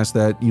 As you cast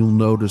that, you'll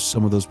notice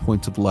some of those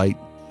points of light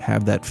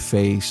have that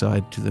fey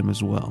side to them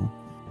as well.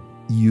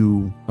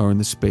 You are in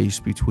the space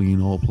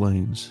between all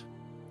planes.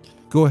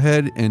 Go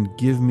ahead and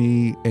give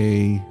me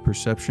a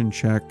perception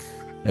check,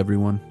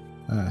 everyone.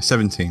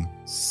 17.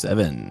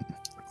 7.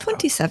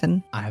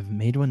 27. I haven't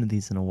made one of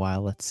these in a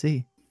while. Let's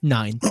see.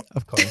 9,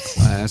 of course.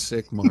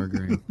 Classic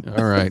Margarine.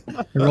 All right.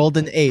 I rolled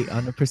an 8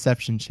 on a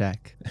perception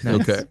check.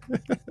 Nice. Okay.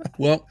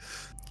 Well,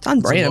 It's on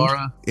brand.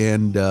 Zalara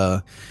and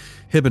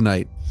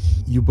Hibonite,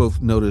 you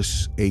both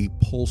notice a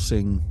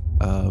pulsing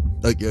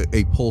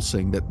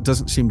that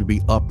doesn't seem to be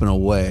up and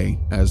away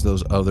as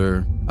those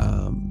other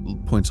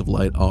points of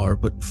light are,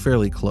 but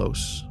fairly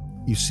close.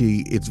 You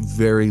see it's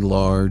very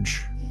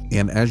large,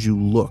 and as you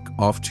look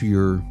off to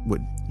your,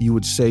 what you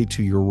would say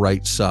to your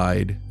right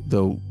side,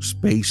 though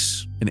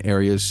space and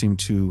areas seem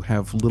to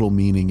have little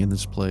meaning in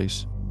this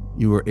place,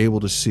 you are able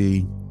to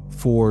see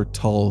 4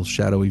 tall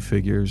shadowy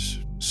figures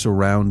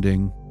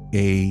surrounding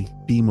a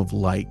beam of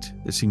light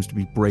that seems to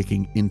be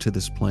breaking into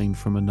this plane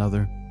from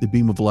another. The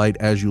beam of light,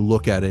 as you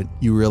look at it,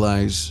 you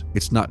realize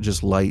it's not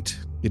just light,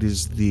 it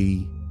is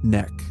the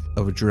neck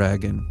of a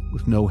dragon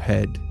with no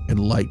head and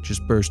light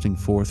just bursting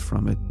forth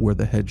from it where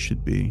the head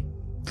should be.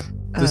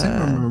 Does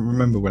anyone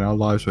remember when our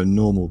lives were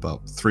normal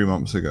about 3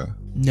 months ago?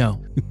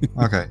 No.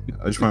 Okay,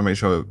 I just want to make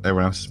sure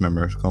everyone else's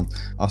memory is calm.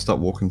 I'll start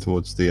walking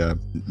towards the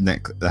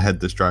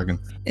headless dragon.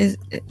 Is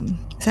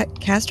that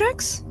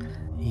Kazdrax?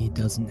 He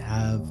doesn't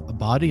have a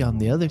body on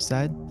the other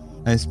side.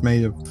 And it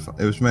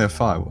was made of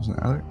fire, wasn't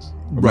it, Alex?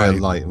 Or made of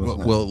light,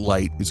 wasn't it? Well,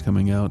 light is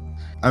coming out.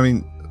 I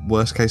mean,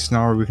 worst case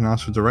scenario, we can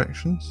ask for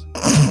directions.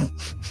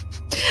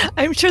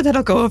 I'm sure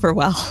that'll go over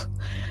well.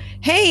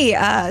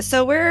 Hey,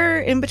 so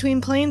we're in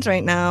between planes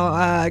right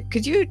now.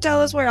 Could you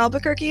tell us where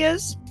Albuquerque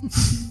is?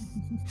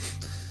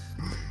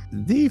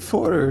 The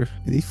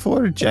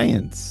four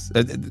giants.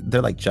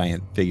 They're like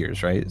giant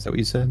figures, right? Is that what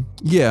you said?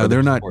 Yeah, Or they're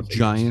there's not four figures?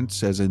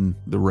 giants as in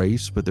the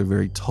race, but they're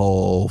very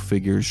tall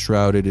figures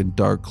shrouded in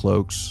dark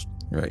cloaks.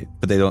 Right.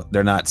 But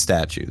they're not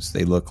statues.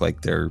 They look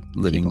like they're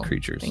living People,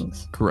 creatures.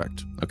 things.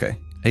 Correct. Okay.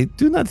 I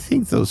do not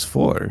think those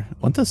four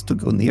want us to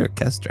go near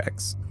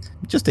Castrax.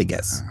 Just a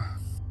guess.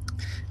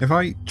 If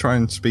I try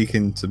and speak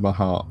into my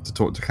heart to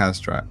talk to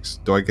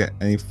Castrax, do I get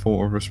any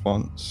form of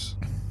response?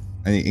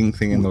 Any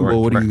inkling in the right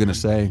Well, what are you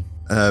direction? going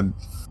to say?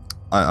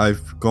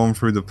 I've gone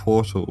through the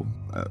portal.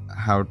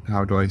 How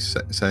do I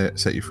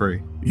set you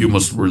free? You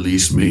must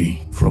release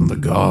me from the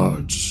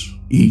guards.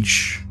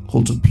 Each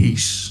holds a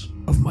piece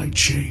of my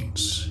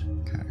chains.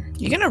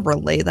 You gonna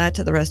relay that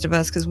to the rest of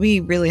us because we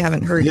really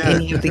haven't heard Yeah.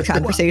 any of these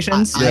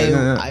conversations.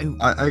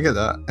 I get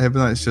that.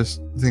 Ebonite's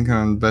just thinking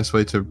on the best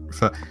way to.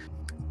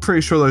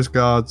 Pretty sure those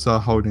guards are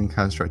holding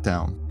Castrax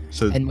down.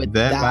 So And with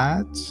they're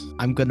that- bad.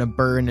 I'm gonna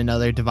burn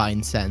another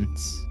divine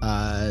sense.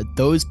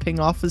 Those ping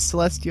off as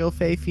celestial,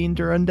 fey, fiend,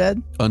 or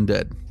undead.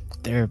 Undead.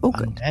 They're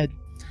Okay. undead.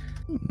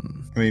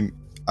 I mean,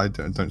 I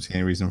don't see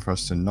any reason for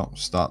us to not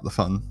start the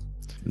fun.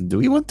 Do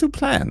we want to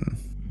plan?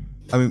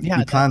 I mean, Yeah,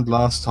 we planned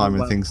last time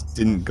and well. things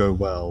didn't go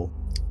well.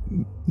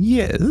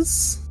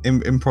 Yes.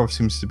 Improv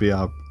seems to be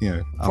our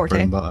our Forte.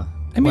 bread and butter.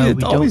 I mean, Well, it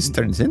we always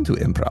don't- turns into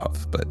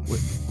improv, but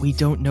We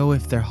don't know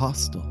if they're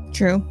hostile.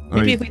 True. I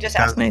Maybe mean, if we just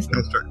ask nicely.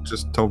 Castrax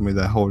just told me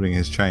they're holding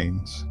his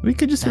chains. we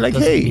could just That be like,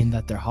 doesn't hey, mean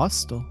that they're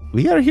hostile.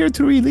 we are here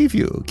to relieve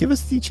you. Give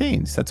us the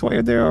chains. That's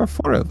why there are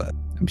four of us.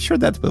 I'm sure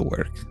that will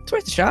work. It's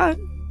worth a shot.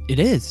 It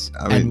is.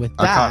 I mean, and with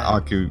I can't that,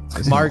 argue.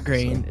 it's not,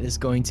 Margraine is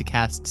going to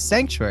cast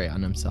Sanctuary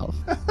on himself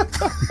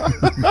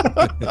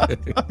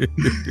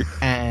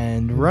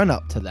and run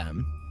up to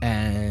them.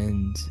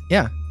 And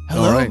yeah.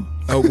 Hello. All right.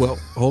 Oh, well,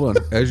 hold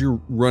on. As you're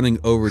running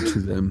over to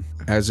them,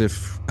 as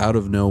if out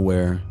of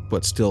nowhere,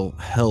 but still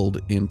held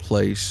in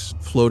place,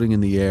 floating in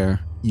the air,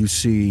 you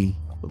see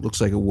what looks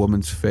like a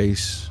woman's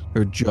face,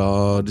 her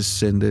jaw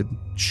descended,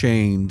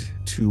 chained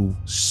to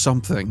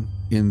something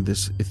in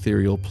this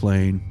ethereal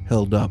plane,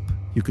 held up.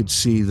 You could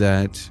see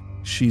that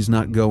she's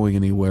not going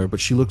anywhere,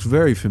 but she looks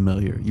very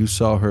familiar. You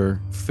saw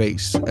her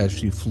face as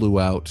she flew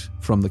out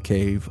from the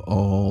cave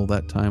all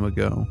that time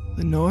ago.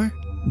 Lenore?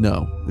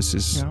 No, this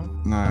is No.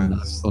 No,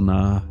 it's-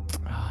 Nah.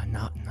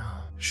 Not.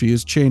 She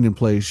is chained in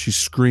place. She's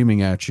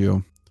screaming at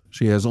you.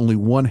 She has only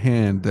one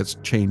hand that's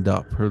chained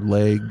up. Her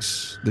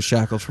legs, the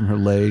shackles from her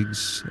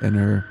legs, and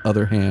her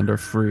other hand are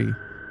free.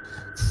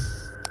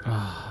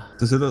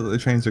 Does it look like the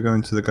chains are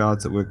going to the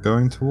guards that we're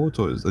going towards,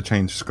 or is the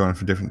chains just going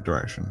for different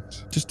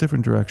directions? Just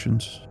different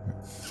directions.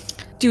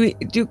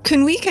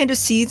 Can we kind of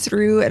see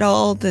through at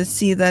all to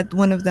see that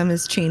one of them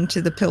is chained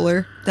to the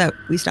pillar that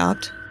we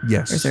stopped?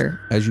 Yes. Or is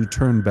there As you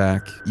turn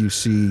back, you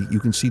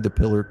can see the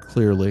pillar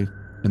clearly,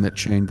 and that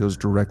chain goes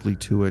directly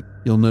to it.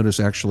 You'll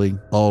notice actually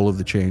all of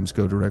the chains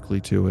go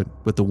directly to it,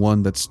 but the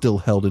one that's still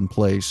held in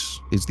place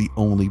is the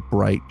only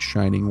bright,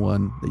 shining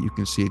one that you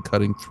can see it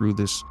cutting through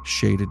this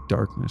shaded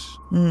darkness.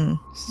 Hmm. Yeah,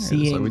 looks like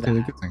Seeing we did a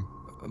that, good thing.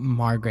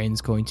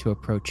 Margraine's going to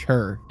approach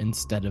her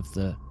instead of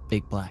the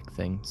big black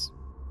things.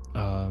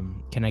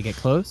 Can I get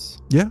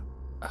close? Yeah.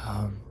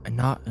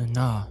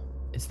 Nah.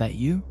 Is that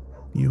you?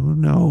 You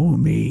know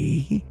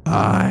me.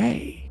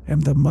 I am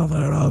the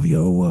mother of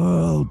your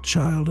world,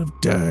 child of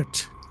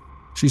dirt.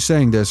 She's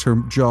saying this. Her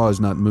jaw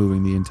is not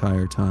moving the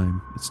entire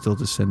time. It's still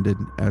descended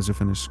as if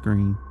in a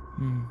screen.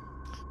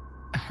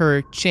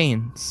 Her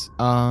chains,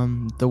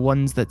 the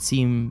ones that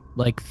seem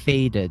like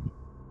faded.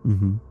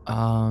 Mm-hmm.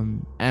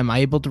 Am I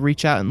able to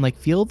reach out and like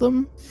feel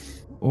them,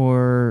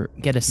 or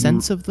get a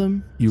sense of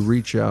them? You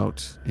reach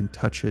out and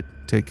touch it.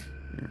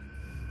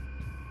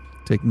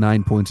 Take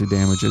 9 points of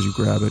damage as you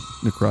grab it.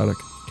 Necrotic.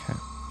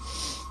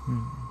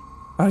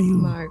 Are you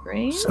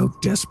Margraine? so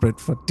desperate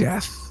for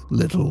death,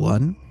 little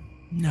one?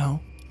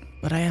 No,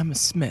 but I am a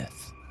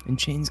smith, and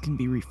chains can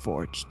be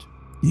reforged.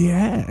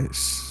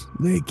 Yes,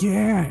 they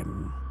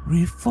can.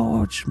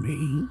 Reforge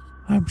me.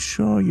 I'm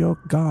sure your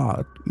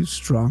god is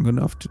strong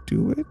enough to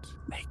do it.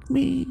 Make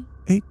me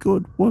a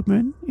good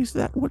woman. Is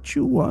that what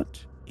you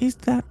want? Is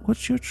that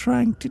what you're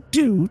trying to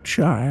do,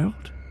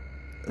 child?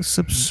 A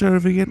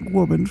subservient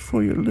woman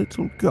for your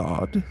little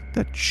god,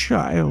 that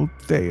child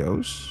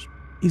Theos.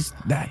 Is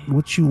that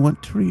what you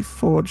want to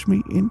reforge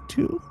me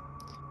into?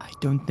 I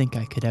don't think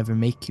I could ever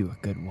make you a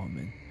good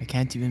woman. I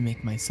can't even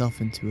make myself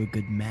into a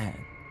good man.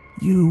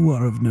 You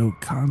are of no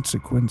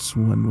consequence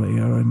one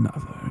way or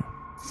another.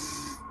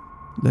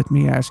 Let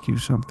me ask you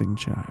something,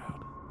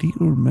 child. Do you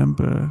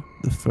remember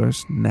the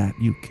first gnat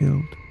you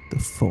killed? The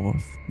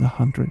 4th, the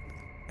 100th?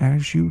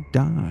 As you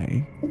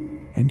die,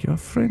 and your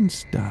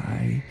friends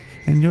die,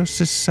 and your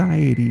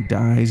society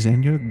dies,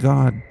 and your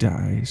god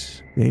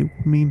dies, they will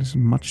mean as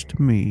much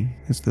to me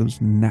as those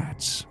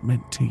gnats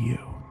meant to you.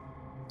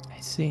 I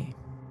see.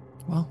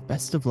 Well,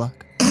 best of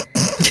luck.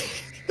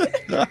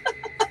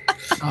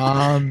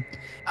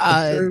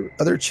 Are there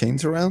other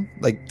chains around?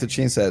 Like the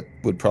chains that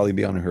would probably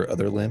be on her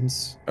other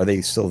limbs? Are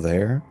they still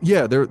there?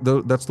 Yeah,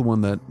 that's the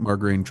one that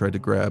Margarine tried to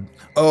grab.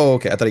 Oh,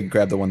 okay. I thought he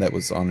grabbed the one that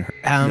was on her.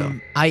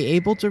 I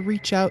able to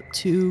reach out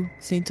to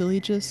Saint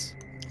Eligius?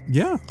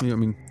 Yeah, I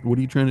mean, what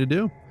are you trying to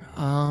do?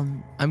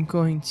 I'm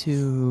going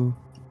to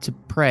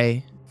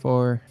pray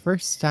for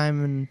first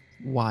time in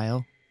a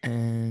while,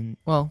 and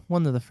well,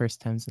 one of the first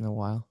times in a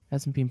while.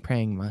 Hasn't been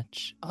praying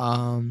much.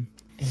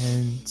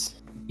 And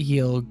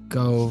he'll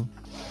go.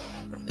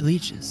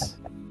 Eligius,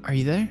 are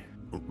you there?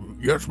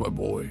 Yes, my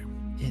boy.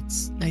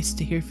 It's nice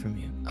to hear from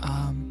you.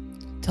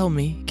 Tell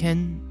me,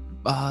 can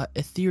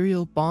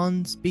ethereal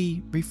bonds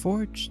be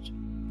reforged?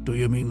 Do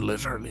you mean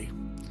literally?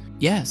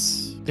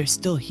 Yes, they're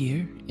still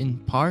here, in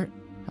part.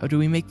 How do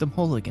we make them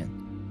whole again?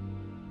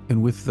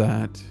 And with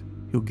that,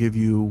 he'll give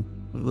you,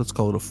 let's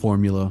call it a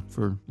formula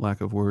for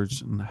lack of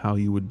words, and how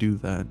you would do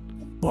that.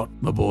 But,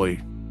 my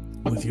boy,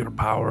 with your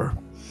power,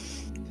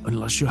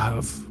 unless you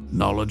have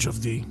knowledge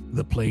of the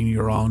plane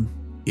you're on,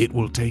 it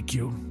will take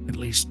you at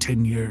least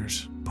 10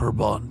 years per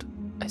bond.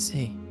 I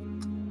see.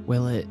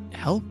 Will it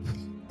help?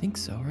 Think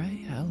so, right?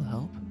 That'll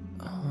help.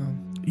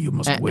 You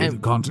must weigh the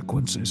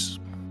consequences.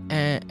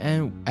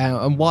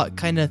 And what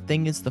kind of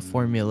thing is the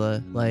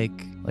formula?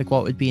 Like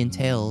what would be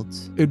entailed?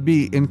 It'd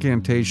be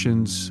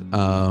incantations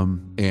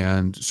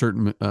and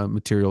certain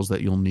materials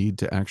that you'll need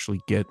to actually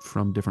get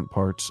from different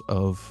parts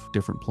of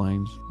different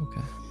planes.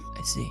 Okay,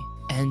 I see.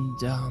 And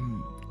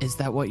is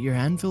that what your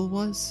anvil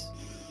was?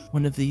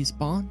 One of these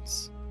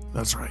bonds?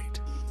 That's right.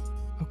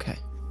 Okay,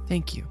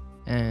 thank you.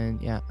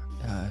 And yeah,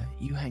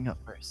 you hang up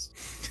first.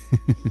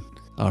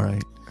 All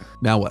right.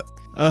 Now what?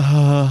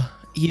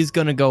 He's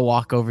gonna go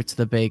walk over to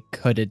the big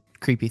hooded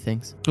creepy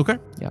things. Okay.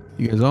 Yeah.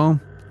 You guys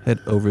all head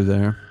over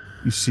there.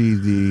 You see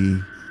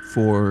the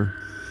 4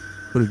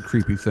 hooded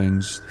creepy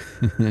things,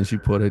 as you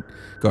put it,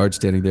 guards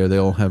standing there. They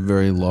all have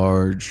very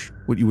large,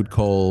 what you would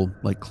call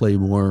like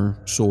claymore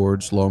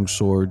swords, long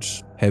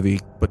swords, heavy,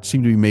 but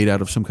seem to be made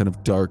out of some kind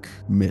of dark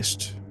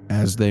mist,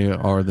 as they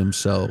are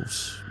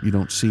themselves. You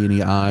don't see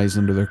any eyes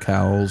under their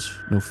cowls,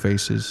 no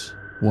faces.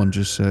 One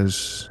just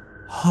says,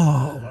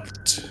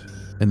 "Halt."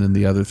 And then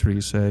the other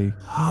 3 say,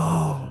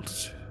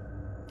 "Halt."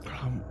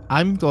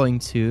 I'm going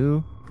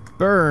to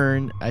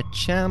burn a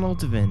channel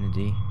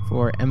divinity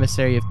for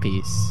Emissary of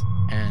Peace,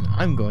 and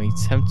I'm going to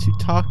attempt to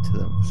talk to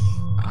them.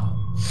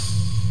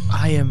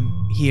 I am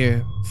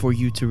here for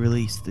you to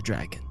release the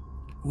dragon.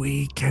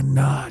 We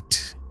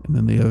cannot. And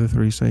then the other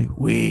 3 say,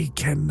 We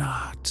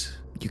cannot.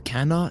 You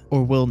cannot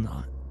or will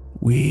not.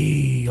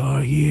 We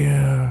are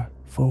here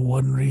for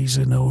one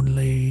reason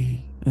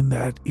only, and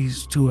that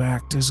is to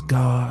act as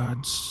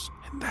gods.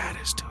 And that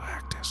is to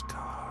act as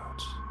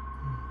gods.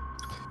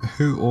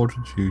 Who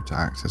ordered you to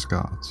act as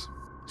guards?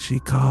 She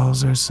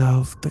calls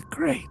herself the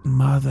Great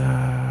Mother.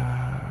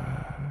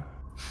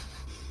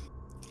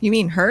 You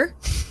mean her?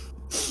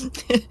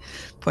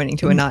 Pointing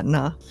to a knot in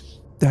awe.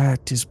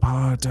 That is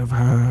part of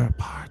her.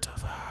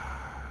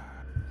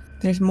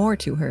 There's more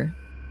to her.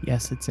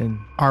 Yes, it's in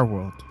our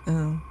world.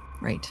 Oh,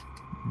 right.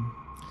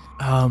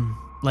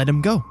 Let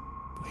him go.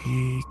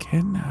 We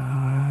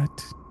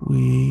cannot.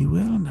 We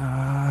will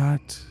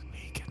not.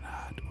 We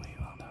cannot. We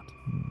will not.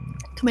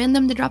 Command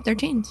them to drop their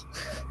chains.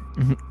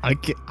 I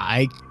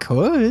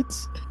could.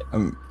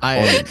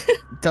 Ollie,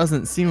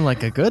 Doesn't seem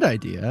like a good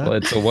idea. Well,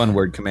 it's a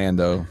one-word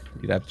commando.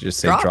 You'd have to just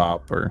say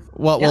drop or...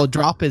 Well,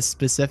 drop is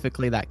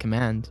specifically that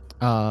command.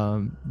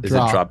 Is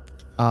it drop?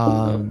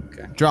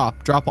 Okay.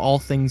 Drop all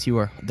things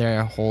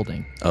they're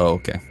holding. Oh,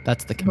 okay.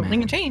 That's the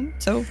Holding a command. chain,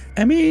 so...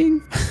 I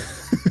mean...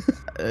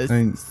 I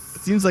mean,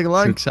 seems like a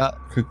long shot.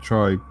 could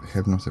try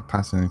hypnotic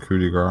pattern and coup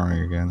de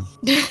grace again.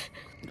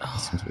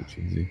 Seems a bit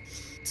cheesy.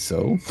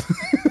 So?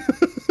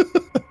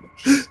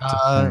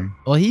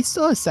 Well, he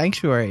still has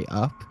Sanctuary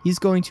up. He's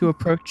going to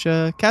approach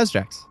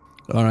Kazdrax.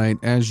 all right,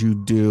 as you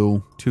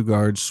do, 2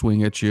 guards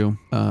swing at you.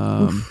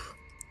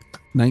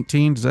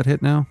 19, does that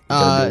hit now?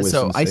 Gotta do a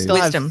So wisdom I save. still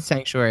Wisdom. have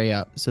Sanctuary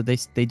up. So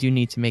they do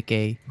need to make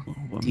a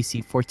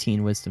DC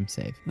 14 Wisdom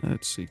save.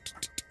 Let's see.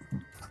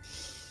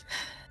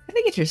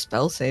 Gotta get your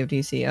spell save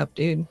DC up,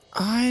 dude.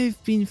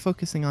 I've been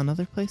focusing on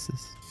other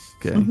places.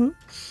 Okay. Mhm.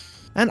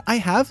 And I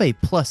have a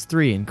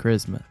 +3 in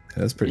Charisma.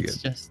 That's pretty It's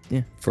good. just,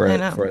 yeah. For I a,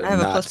 know. for a I have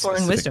a not +4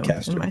 in specific Wisdom,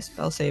 caster. and my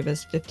spell save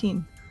is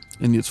 15.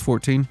 And it's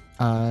 14?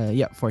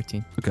 Yeah,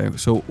 14. Okay,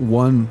 so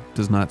 1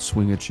 does not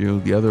swing at you.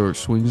 The other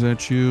swings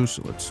at you.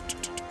 So let's...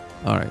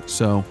 All right,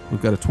 so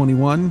we've got a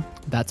 21.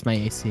 That's my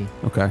AC.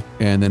 Okay,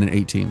 and then an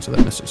 18, so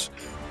that misses.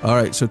 All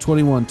right, so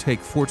 21, take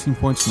 14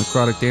 points of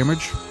necrotic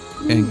damage,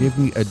 and give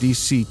me a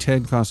DC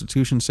 10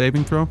 Constitution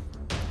saving throw.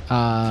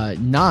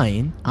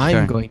 9. I'm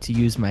Okay. going to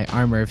use my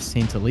Armor of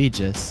Saint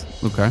Eligius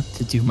Okay.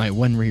 to do my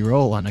 1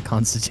 reroll on a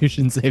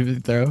Constitution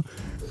saving throw.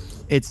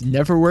 It's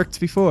never worked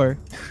before.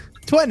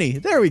 20.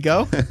 There we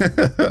go.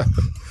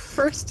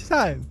 First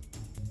time.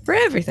 For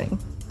everything.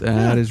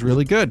 That is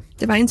really good.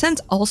 Divine Sense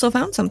also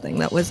found something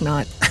that was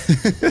not.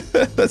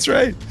 That's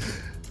right.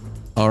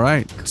 All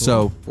right.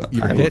 So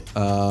you're hit.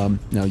 Now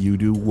you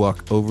do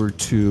walk over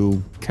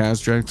to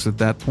Kazdrax at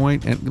that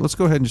point, and let's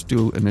go ahead and just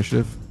do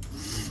initiative.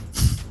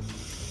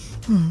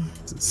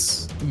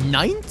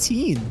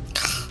 19.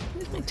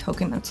 Where's my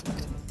token? That's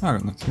I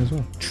got nothing as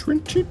well.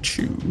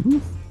 22.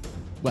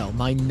 Well,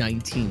 my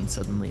 19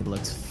 suddenly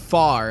looks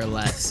far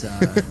less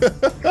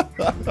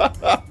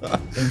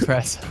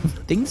impressive.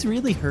 Things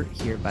really hurt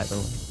here, by the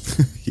way.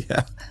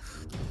 Yeah.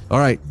 All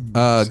right.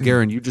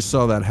 Garen, you just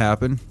saw that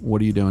happen. What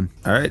are you doing?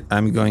 All right.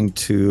 I'm going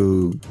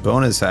to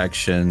bonus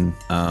action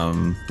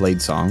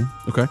Blade Song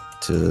Okay.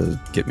 to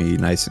get me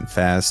nice and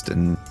fast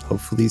and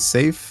hopefully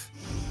safe.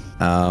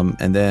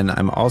 And then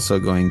I'm also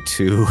going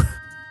to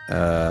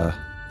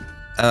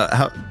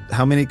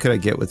how many could I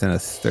get within a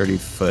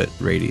 30-foot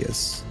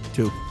radius?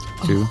 2.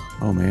 2?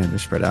 Oh man, they're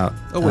spread out.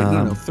 Oh wait,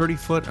 no, 30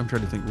 foot. I'm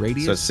trying to think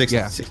radius. So 60,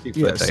 yeah. 60 foot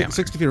Yeah, diameter.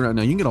 60 feet around.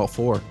 Now you can get all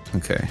 4.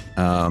 Okay.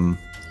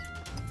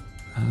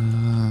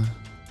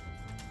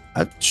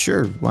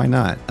 Sure, why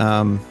not?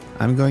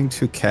 I'm going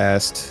to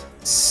cast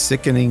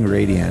Sickening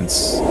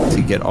Radiance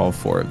to get all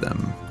 4 of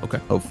them. Okay.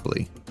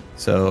 Hopefully.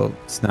 So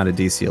it's not a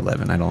DC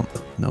 11. I don't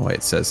know why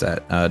it says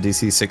that.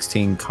 DC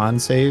 16 con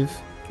save.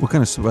 What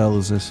kind of spell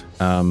is this?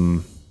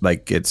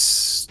 Like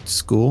it's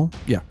school?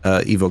 Yeah.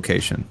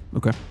 Evocation.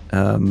 Okay.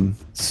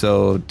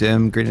 So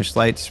dim greenish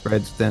light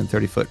spreads within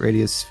 30-foot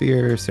radius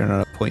sphere, centered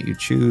on a point you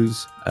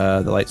choose.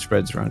 The light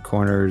spreads around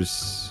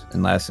corners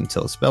and lasts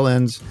until the spell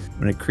ends.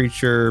 When a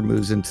creature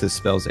moves into the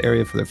spell's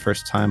area for the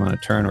first time on a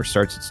turn or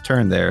starts its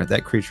turn there,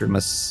 that creature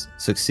must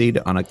succeed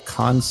on a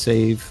con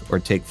save or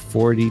take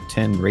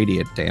 4d10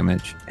 radiant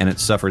damage, and it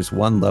suffers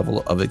 1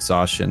 level of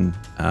exhaustion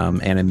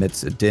and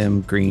emits a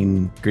dim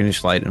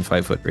greenish light in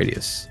 5-foot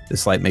radius.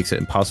 This light makes it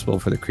impossible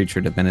for the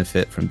creature to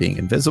benefit from being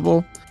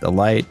invisible. The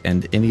light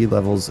and any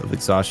levels of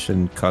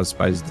exhaustion caused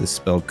by the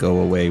spell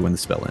go away when the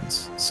spell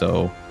ends.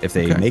 So if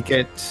they make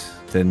it,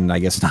 then I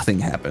guess nothing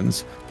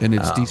happens. And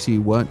it's DC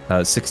what?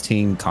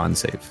 16 con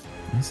save.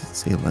 Why does it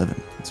say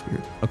 11? That's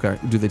weird. Okay.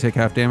 Do they take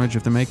half damage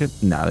if they make it?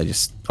 No, they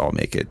just all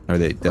make it. Or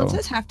It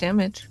says half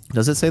damage.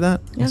 Does it say that?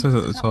 Yeah. It says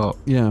at the top.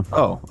 Yeah.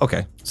 Oh,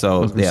 okay.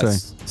 So was gonna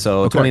yes. say. So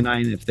Okay.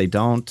 29 if they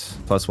don't,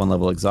 plus 1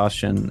 level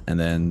exhaustion, and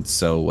then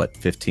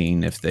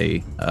 15 if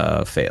they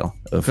fail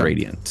of Okay.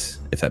 radiant,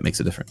 if that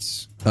makes a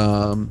difference.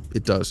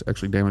 It does.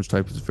 Actually, damage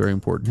type is very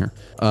important here.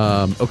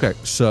 Okay.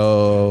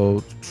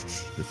 So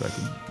if I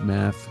can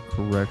math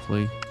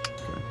correctly.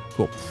 Okay.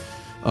 Cool.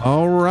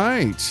 All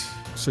right.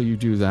 So you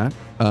do that.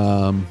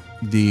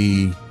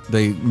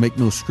 They make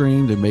no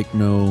scream. They make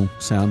no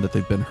sound that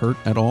they've been hurt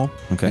at all.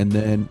 Okay. And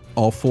then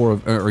all 4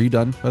 of. Are you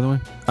done? By the way.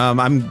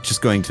 I'm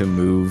just going to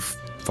move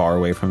far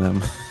away from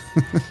them.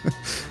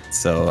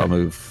 So I'll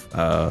move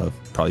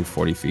probably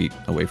 40 feet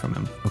away from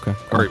them. Okay.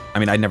 Or I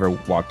mean, I never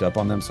walked up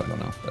on them, so I don't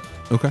know. But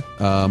Okay.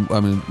 I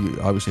mean, you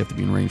obviously have to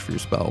be in range for your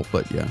spell,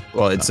 but yeah.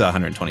 well, it's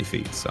 120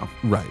 feet, so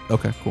Right.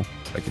 Okay. Cool.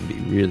 I can be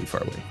really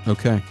far away.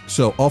 Okay.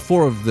 So all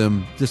 4 of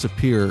them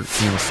disappear in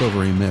a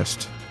silvery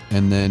mist,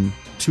 and then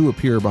 2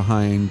 appear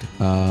behind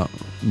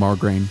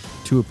Margraine.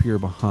 2 appear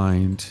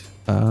behind.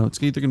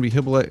 It's either going to be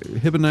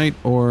Hibonite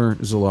or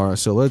Zalara.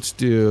 So let's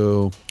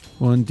do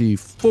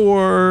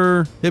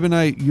 1d4.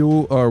 Hibonite,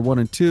 you are 1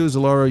 and 2.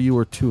 Zalara, you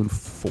are 2 and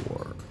 4,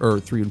 or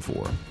 3 and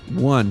 4.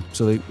 1.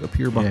 So they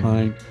appear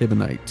behind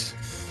Hibonite.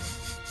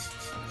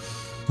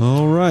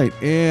 All right,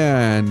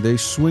 and they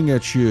swing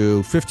at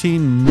you.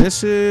 15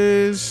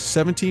 misses.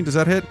 17, does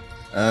that hit?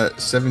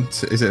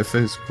 17. Is it a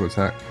physical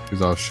attack?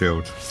 Because our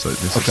shield. So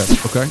it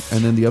misses. Okay.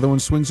 And then the other one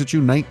swings at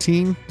you.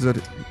 19. Is that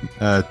it?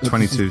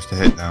 22's to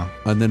hit now.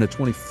 And then a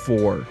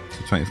 24.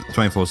 So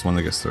 24 is the one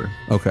that gets through.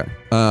 Okay.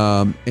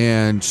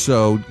 And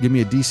so give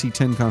me a DC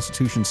 10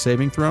 Constitution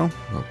saving throw.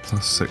 Well,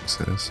 plus 6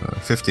 here, so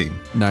 15.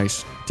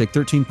 Nice. Take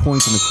 13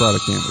 points of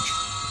necrotic damage.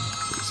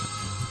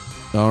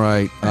 All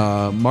right.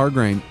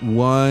 Margraine,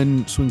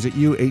 1 swings at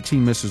you.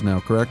 18 misses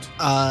now, correct?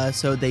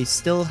 So they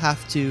still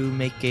have to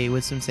make a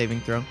wisdom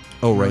saving throw.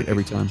 Oh, right.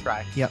 Every time.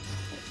 Try. Yep.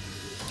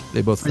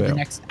 They both For fail. the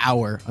next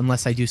hour,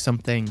 unless I do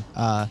something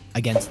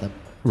against them.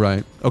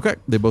 Right. Okay.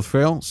 They both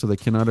fail, so they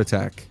cannot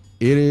attack.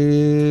 It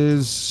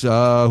is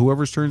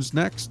whoever's turns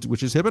next,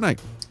 which is Hibonite.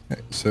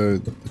 Okay, so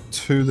the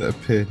 2 that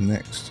appeared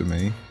next to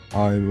me,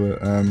 I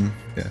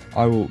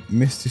will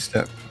Misty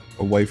Step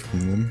away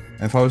from them.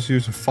 And if I was to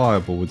use a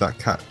fireball, would that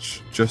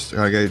catch just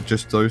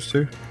those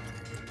 2?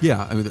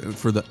 Yeah. I mean,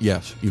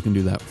 yes, you can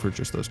do that for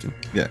just those 2.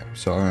 Yeah.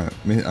 So I'm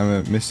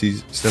gonna Misty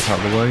Step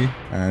out of the way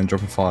and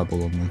drop a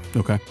fireball on them.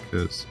 Okay.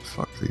 Because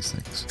fuck these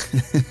things.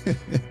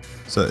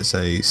 So it's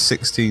a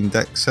 16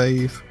 deck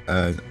save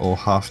or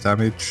half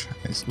damage.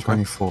 It's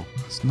 24.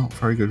 It's not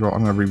very good. Right,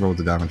 I'm gonna re-roll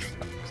the damage for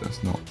that because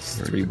that's not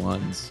very 3 good.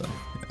 ones, so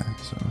Yeah.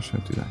 So I'm just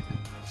gonna do that again.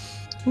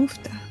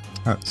 Oofda.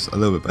 That's a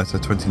little bit better.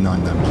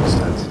 29 damage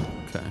instead.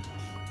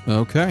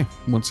 Okay.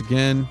 Once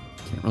again,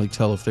 can't really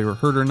tell if they were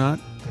hurt or not.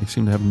 They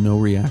seem to have no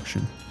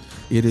reaction.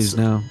 It is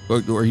now.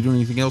 Are you doing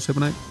anything else,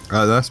 Hibonite?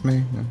 That's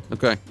me. Yeah.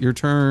 Okay. Your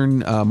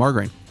turn,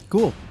 Margraine.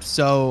 Cool.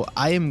 So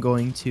I am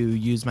going to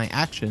use my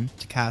action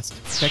to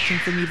cast Protection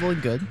from Evil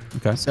and Good.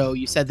 Okay. So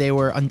you said they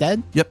were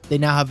undead? Yep. They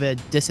now have a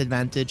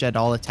disadvantage at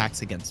all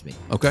attacks against me.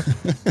 Okay.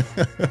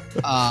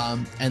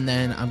 And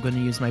then I'm going to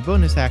use my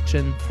bonus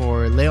action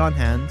for Lay on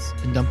Hands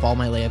and dump all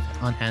my Lay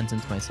on Hands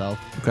into myself.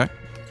 Okay.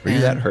 Were you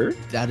that And hurt?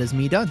 That is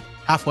me done.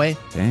 Halfway.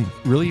 Dang.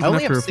 Really? I Even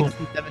only after have a full,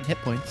 67 hit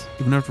points.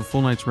 even after a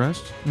full night's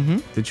rest? Mm-hmm.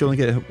 Did you only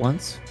get hit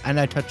once? And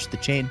I touched the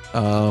chain.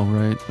 Oh,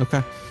 right.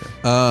 Okay.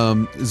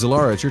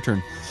 Zalara, it's your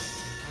turn.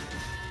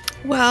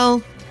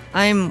 Well,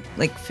 I'm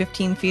like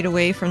 15 feet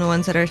away from the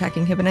ones that are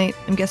attacking Hibonite,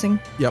 I'm guessing.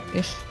 Yep.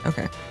 Ish.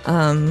 Okay.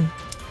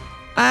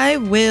 I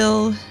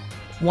will.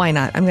 Why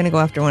not? I'm gonna go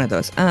after one of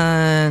those,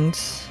 and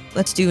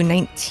let's do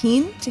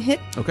 19 to hit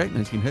Okay.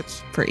 19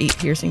 hits. for 8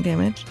 piercing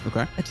damage.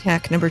 Okay.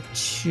 Attack number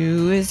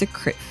 2 is a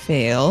crit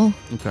fail.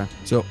 Okay.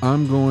 So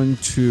I'm going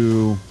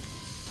to.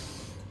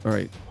 All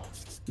right.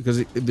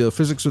 Because the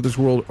physics of this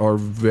world are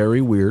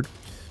very weird.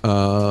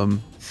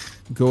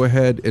 Go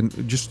ahead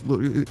and just.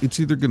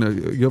 It's either going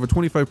to. You have a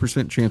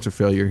 25% chance of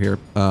failure here.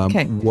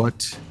 Okay.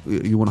 What.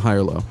 You want high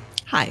or low?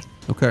 Hi.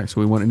 Okay.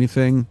 So we want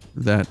anything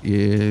that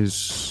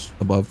is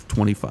above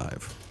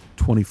 25.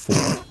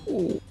 24.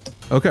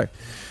 Okay.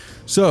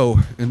 So,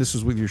 and this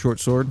is with your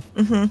short sword?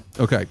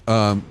 Mm-hmm. Okay.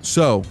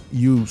 So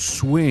you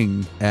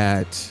swing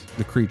at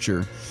the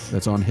creature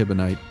that's on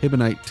Hibonite.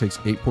 Hibonite takes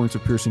 8 points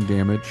of piercing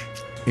damage,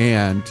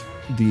 and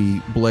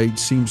the blade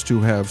seems to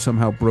have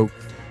somehow broke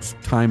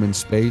time and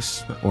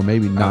space, or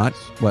maybe not.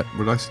 What?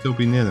 Would I still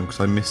be near them? Because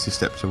I misty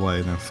stepped away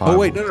and then fired. Oh,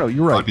 wait. No.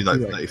 You're right. I'd be like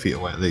You're right. 30 feet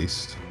away at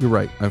least. You're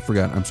right. I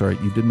forgot. I'm sorry.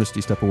 You did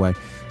misty step away.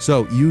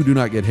 So you do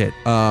not get hit.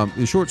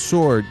 The short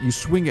sword, you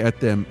swing at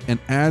them, and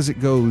as it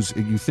goes,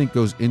 you think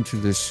goes into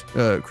this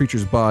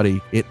creature's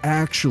body, it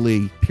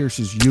actually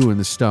pierces you in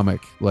the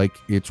stomach like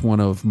it's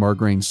one of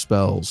Margraine's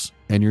spells.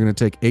 And you're going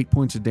to take 8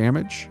 points of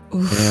damage,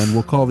 and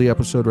we'll call the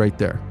episode right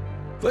there.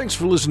 Thanks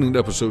for listening to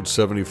episode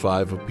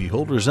 75 of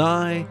Beholder's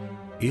Eye,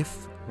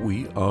 If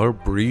We Are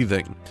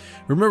Breathing.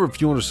 Remember,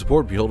 if you want to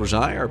support Beholder's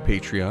Eye, our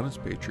Patreon is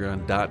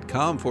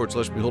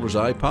patreon.com/Beholder's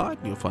Eye Pod.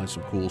 You'll find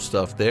some cool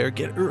stuff there,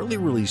 get early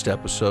released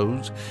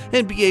episodes,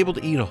 and be able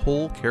to eat a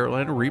whole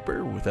Carolina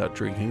Reaper without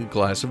drinking a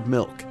glass of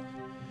milk.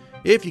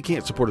 If you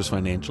can't support us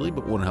financially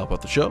but want to help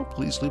out the show,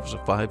 please leave us a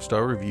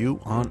 5-star review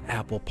on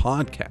Apple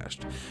Podcast.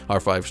 Our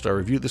 5-star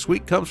review this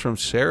week comes from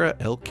Sarah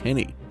L.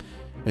 Kenny.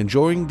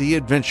 Enjoying the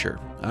adventure.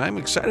 I'm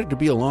excited to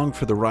be along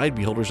for the ride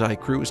Beholder's Eye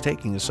crew is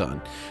taking us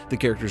on. The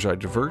characters are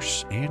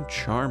diverse and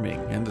charming,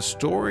 and the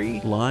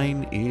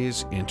storyline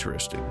is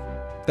interesting.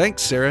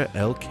 Thanks, Sarah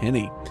L.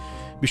 Kenny.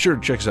 Be sure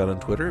to check us out on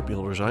Twitter at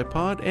Beholder's Eye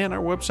Pod and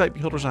our website,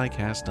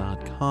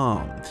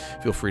 beholderseyecast.com.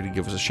 Feel free to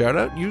give us a shout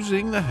out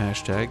using the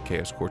hashtag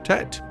Chaos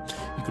Quartet.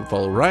 You can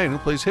follow Ryan, who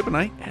plays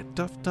Hibonite, at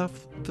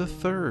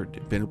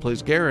DuffDuff3rd, Ben, who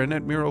plays Garen,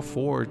 at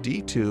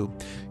Miro4D2,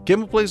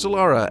 Kim, who plays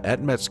Zalara,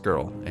 at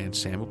Metzgirl, and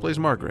Sam, who plays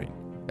Margarine,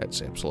 at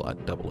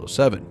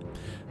Samsalot007.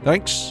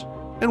 Thanks,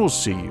 and we'll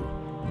see you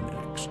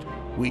next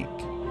week.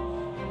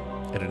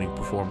 Editing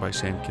performed by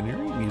Sam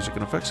Canary. Music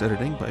and effects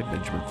editing by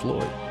Benjamin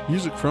Floyd.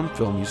 Music from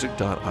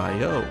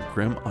filmmusic.io.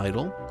 Grim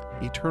Idol,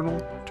 Eternal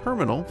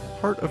Terminal,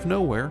 Heart of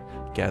Nowhere,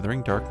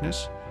 Gathering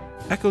Darkness,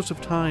 Echoes of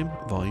Time,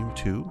 Volume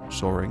 2,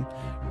 Soaring,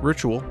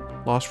 Ritual,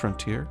 Lost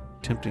Frontier,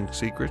 Tempting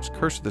Secrets,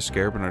 Curse of the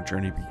Scarab, and Our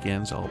Journey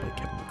Begins, all by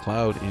Kevin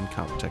MacLeod in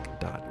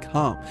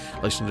Compotech.com.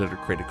 Licensed under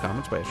Creative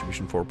Commons by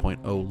Attribution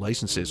 4.0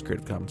 licenses.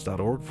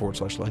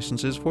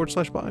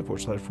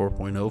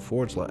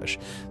 CreativeCommons.org/licenses/by/4.0/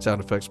 Sound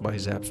effects by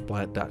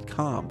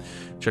Zapsplat.com.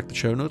 Check the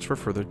show notes for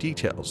further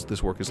details.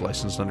 This work is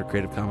licensed under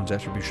Creative Commons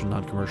Attribution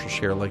Non-Commercial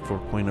Share Alike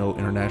 4.0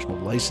 International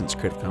License.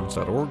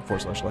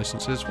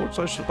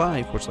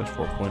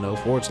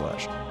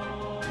 CreativeCommons.org/licenses/by/4.0/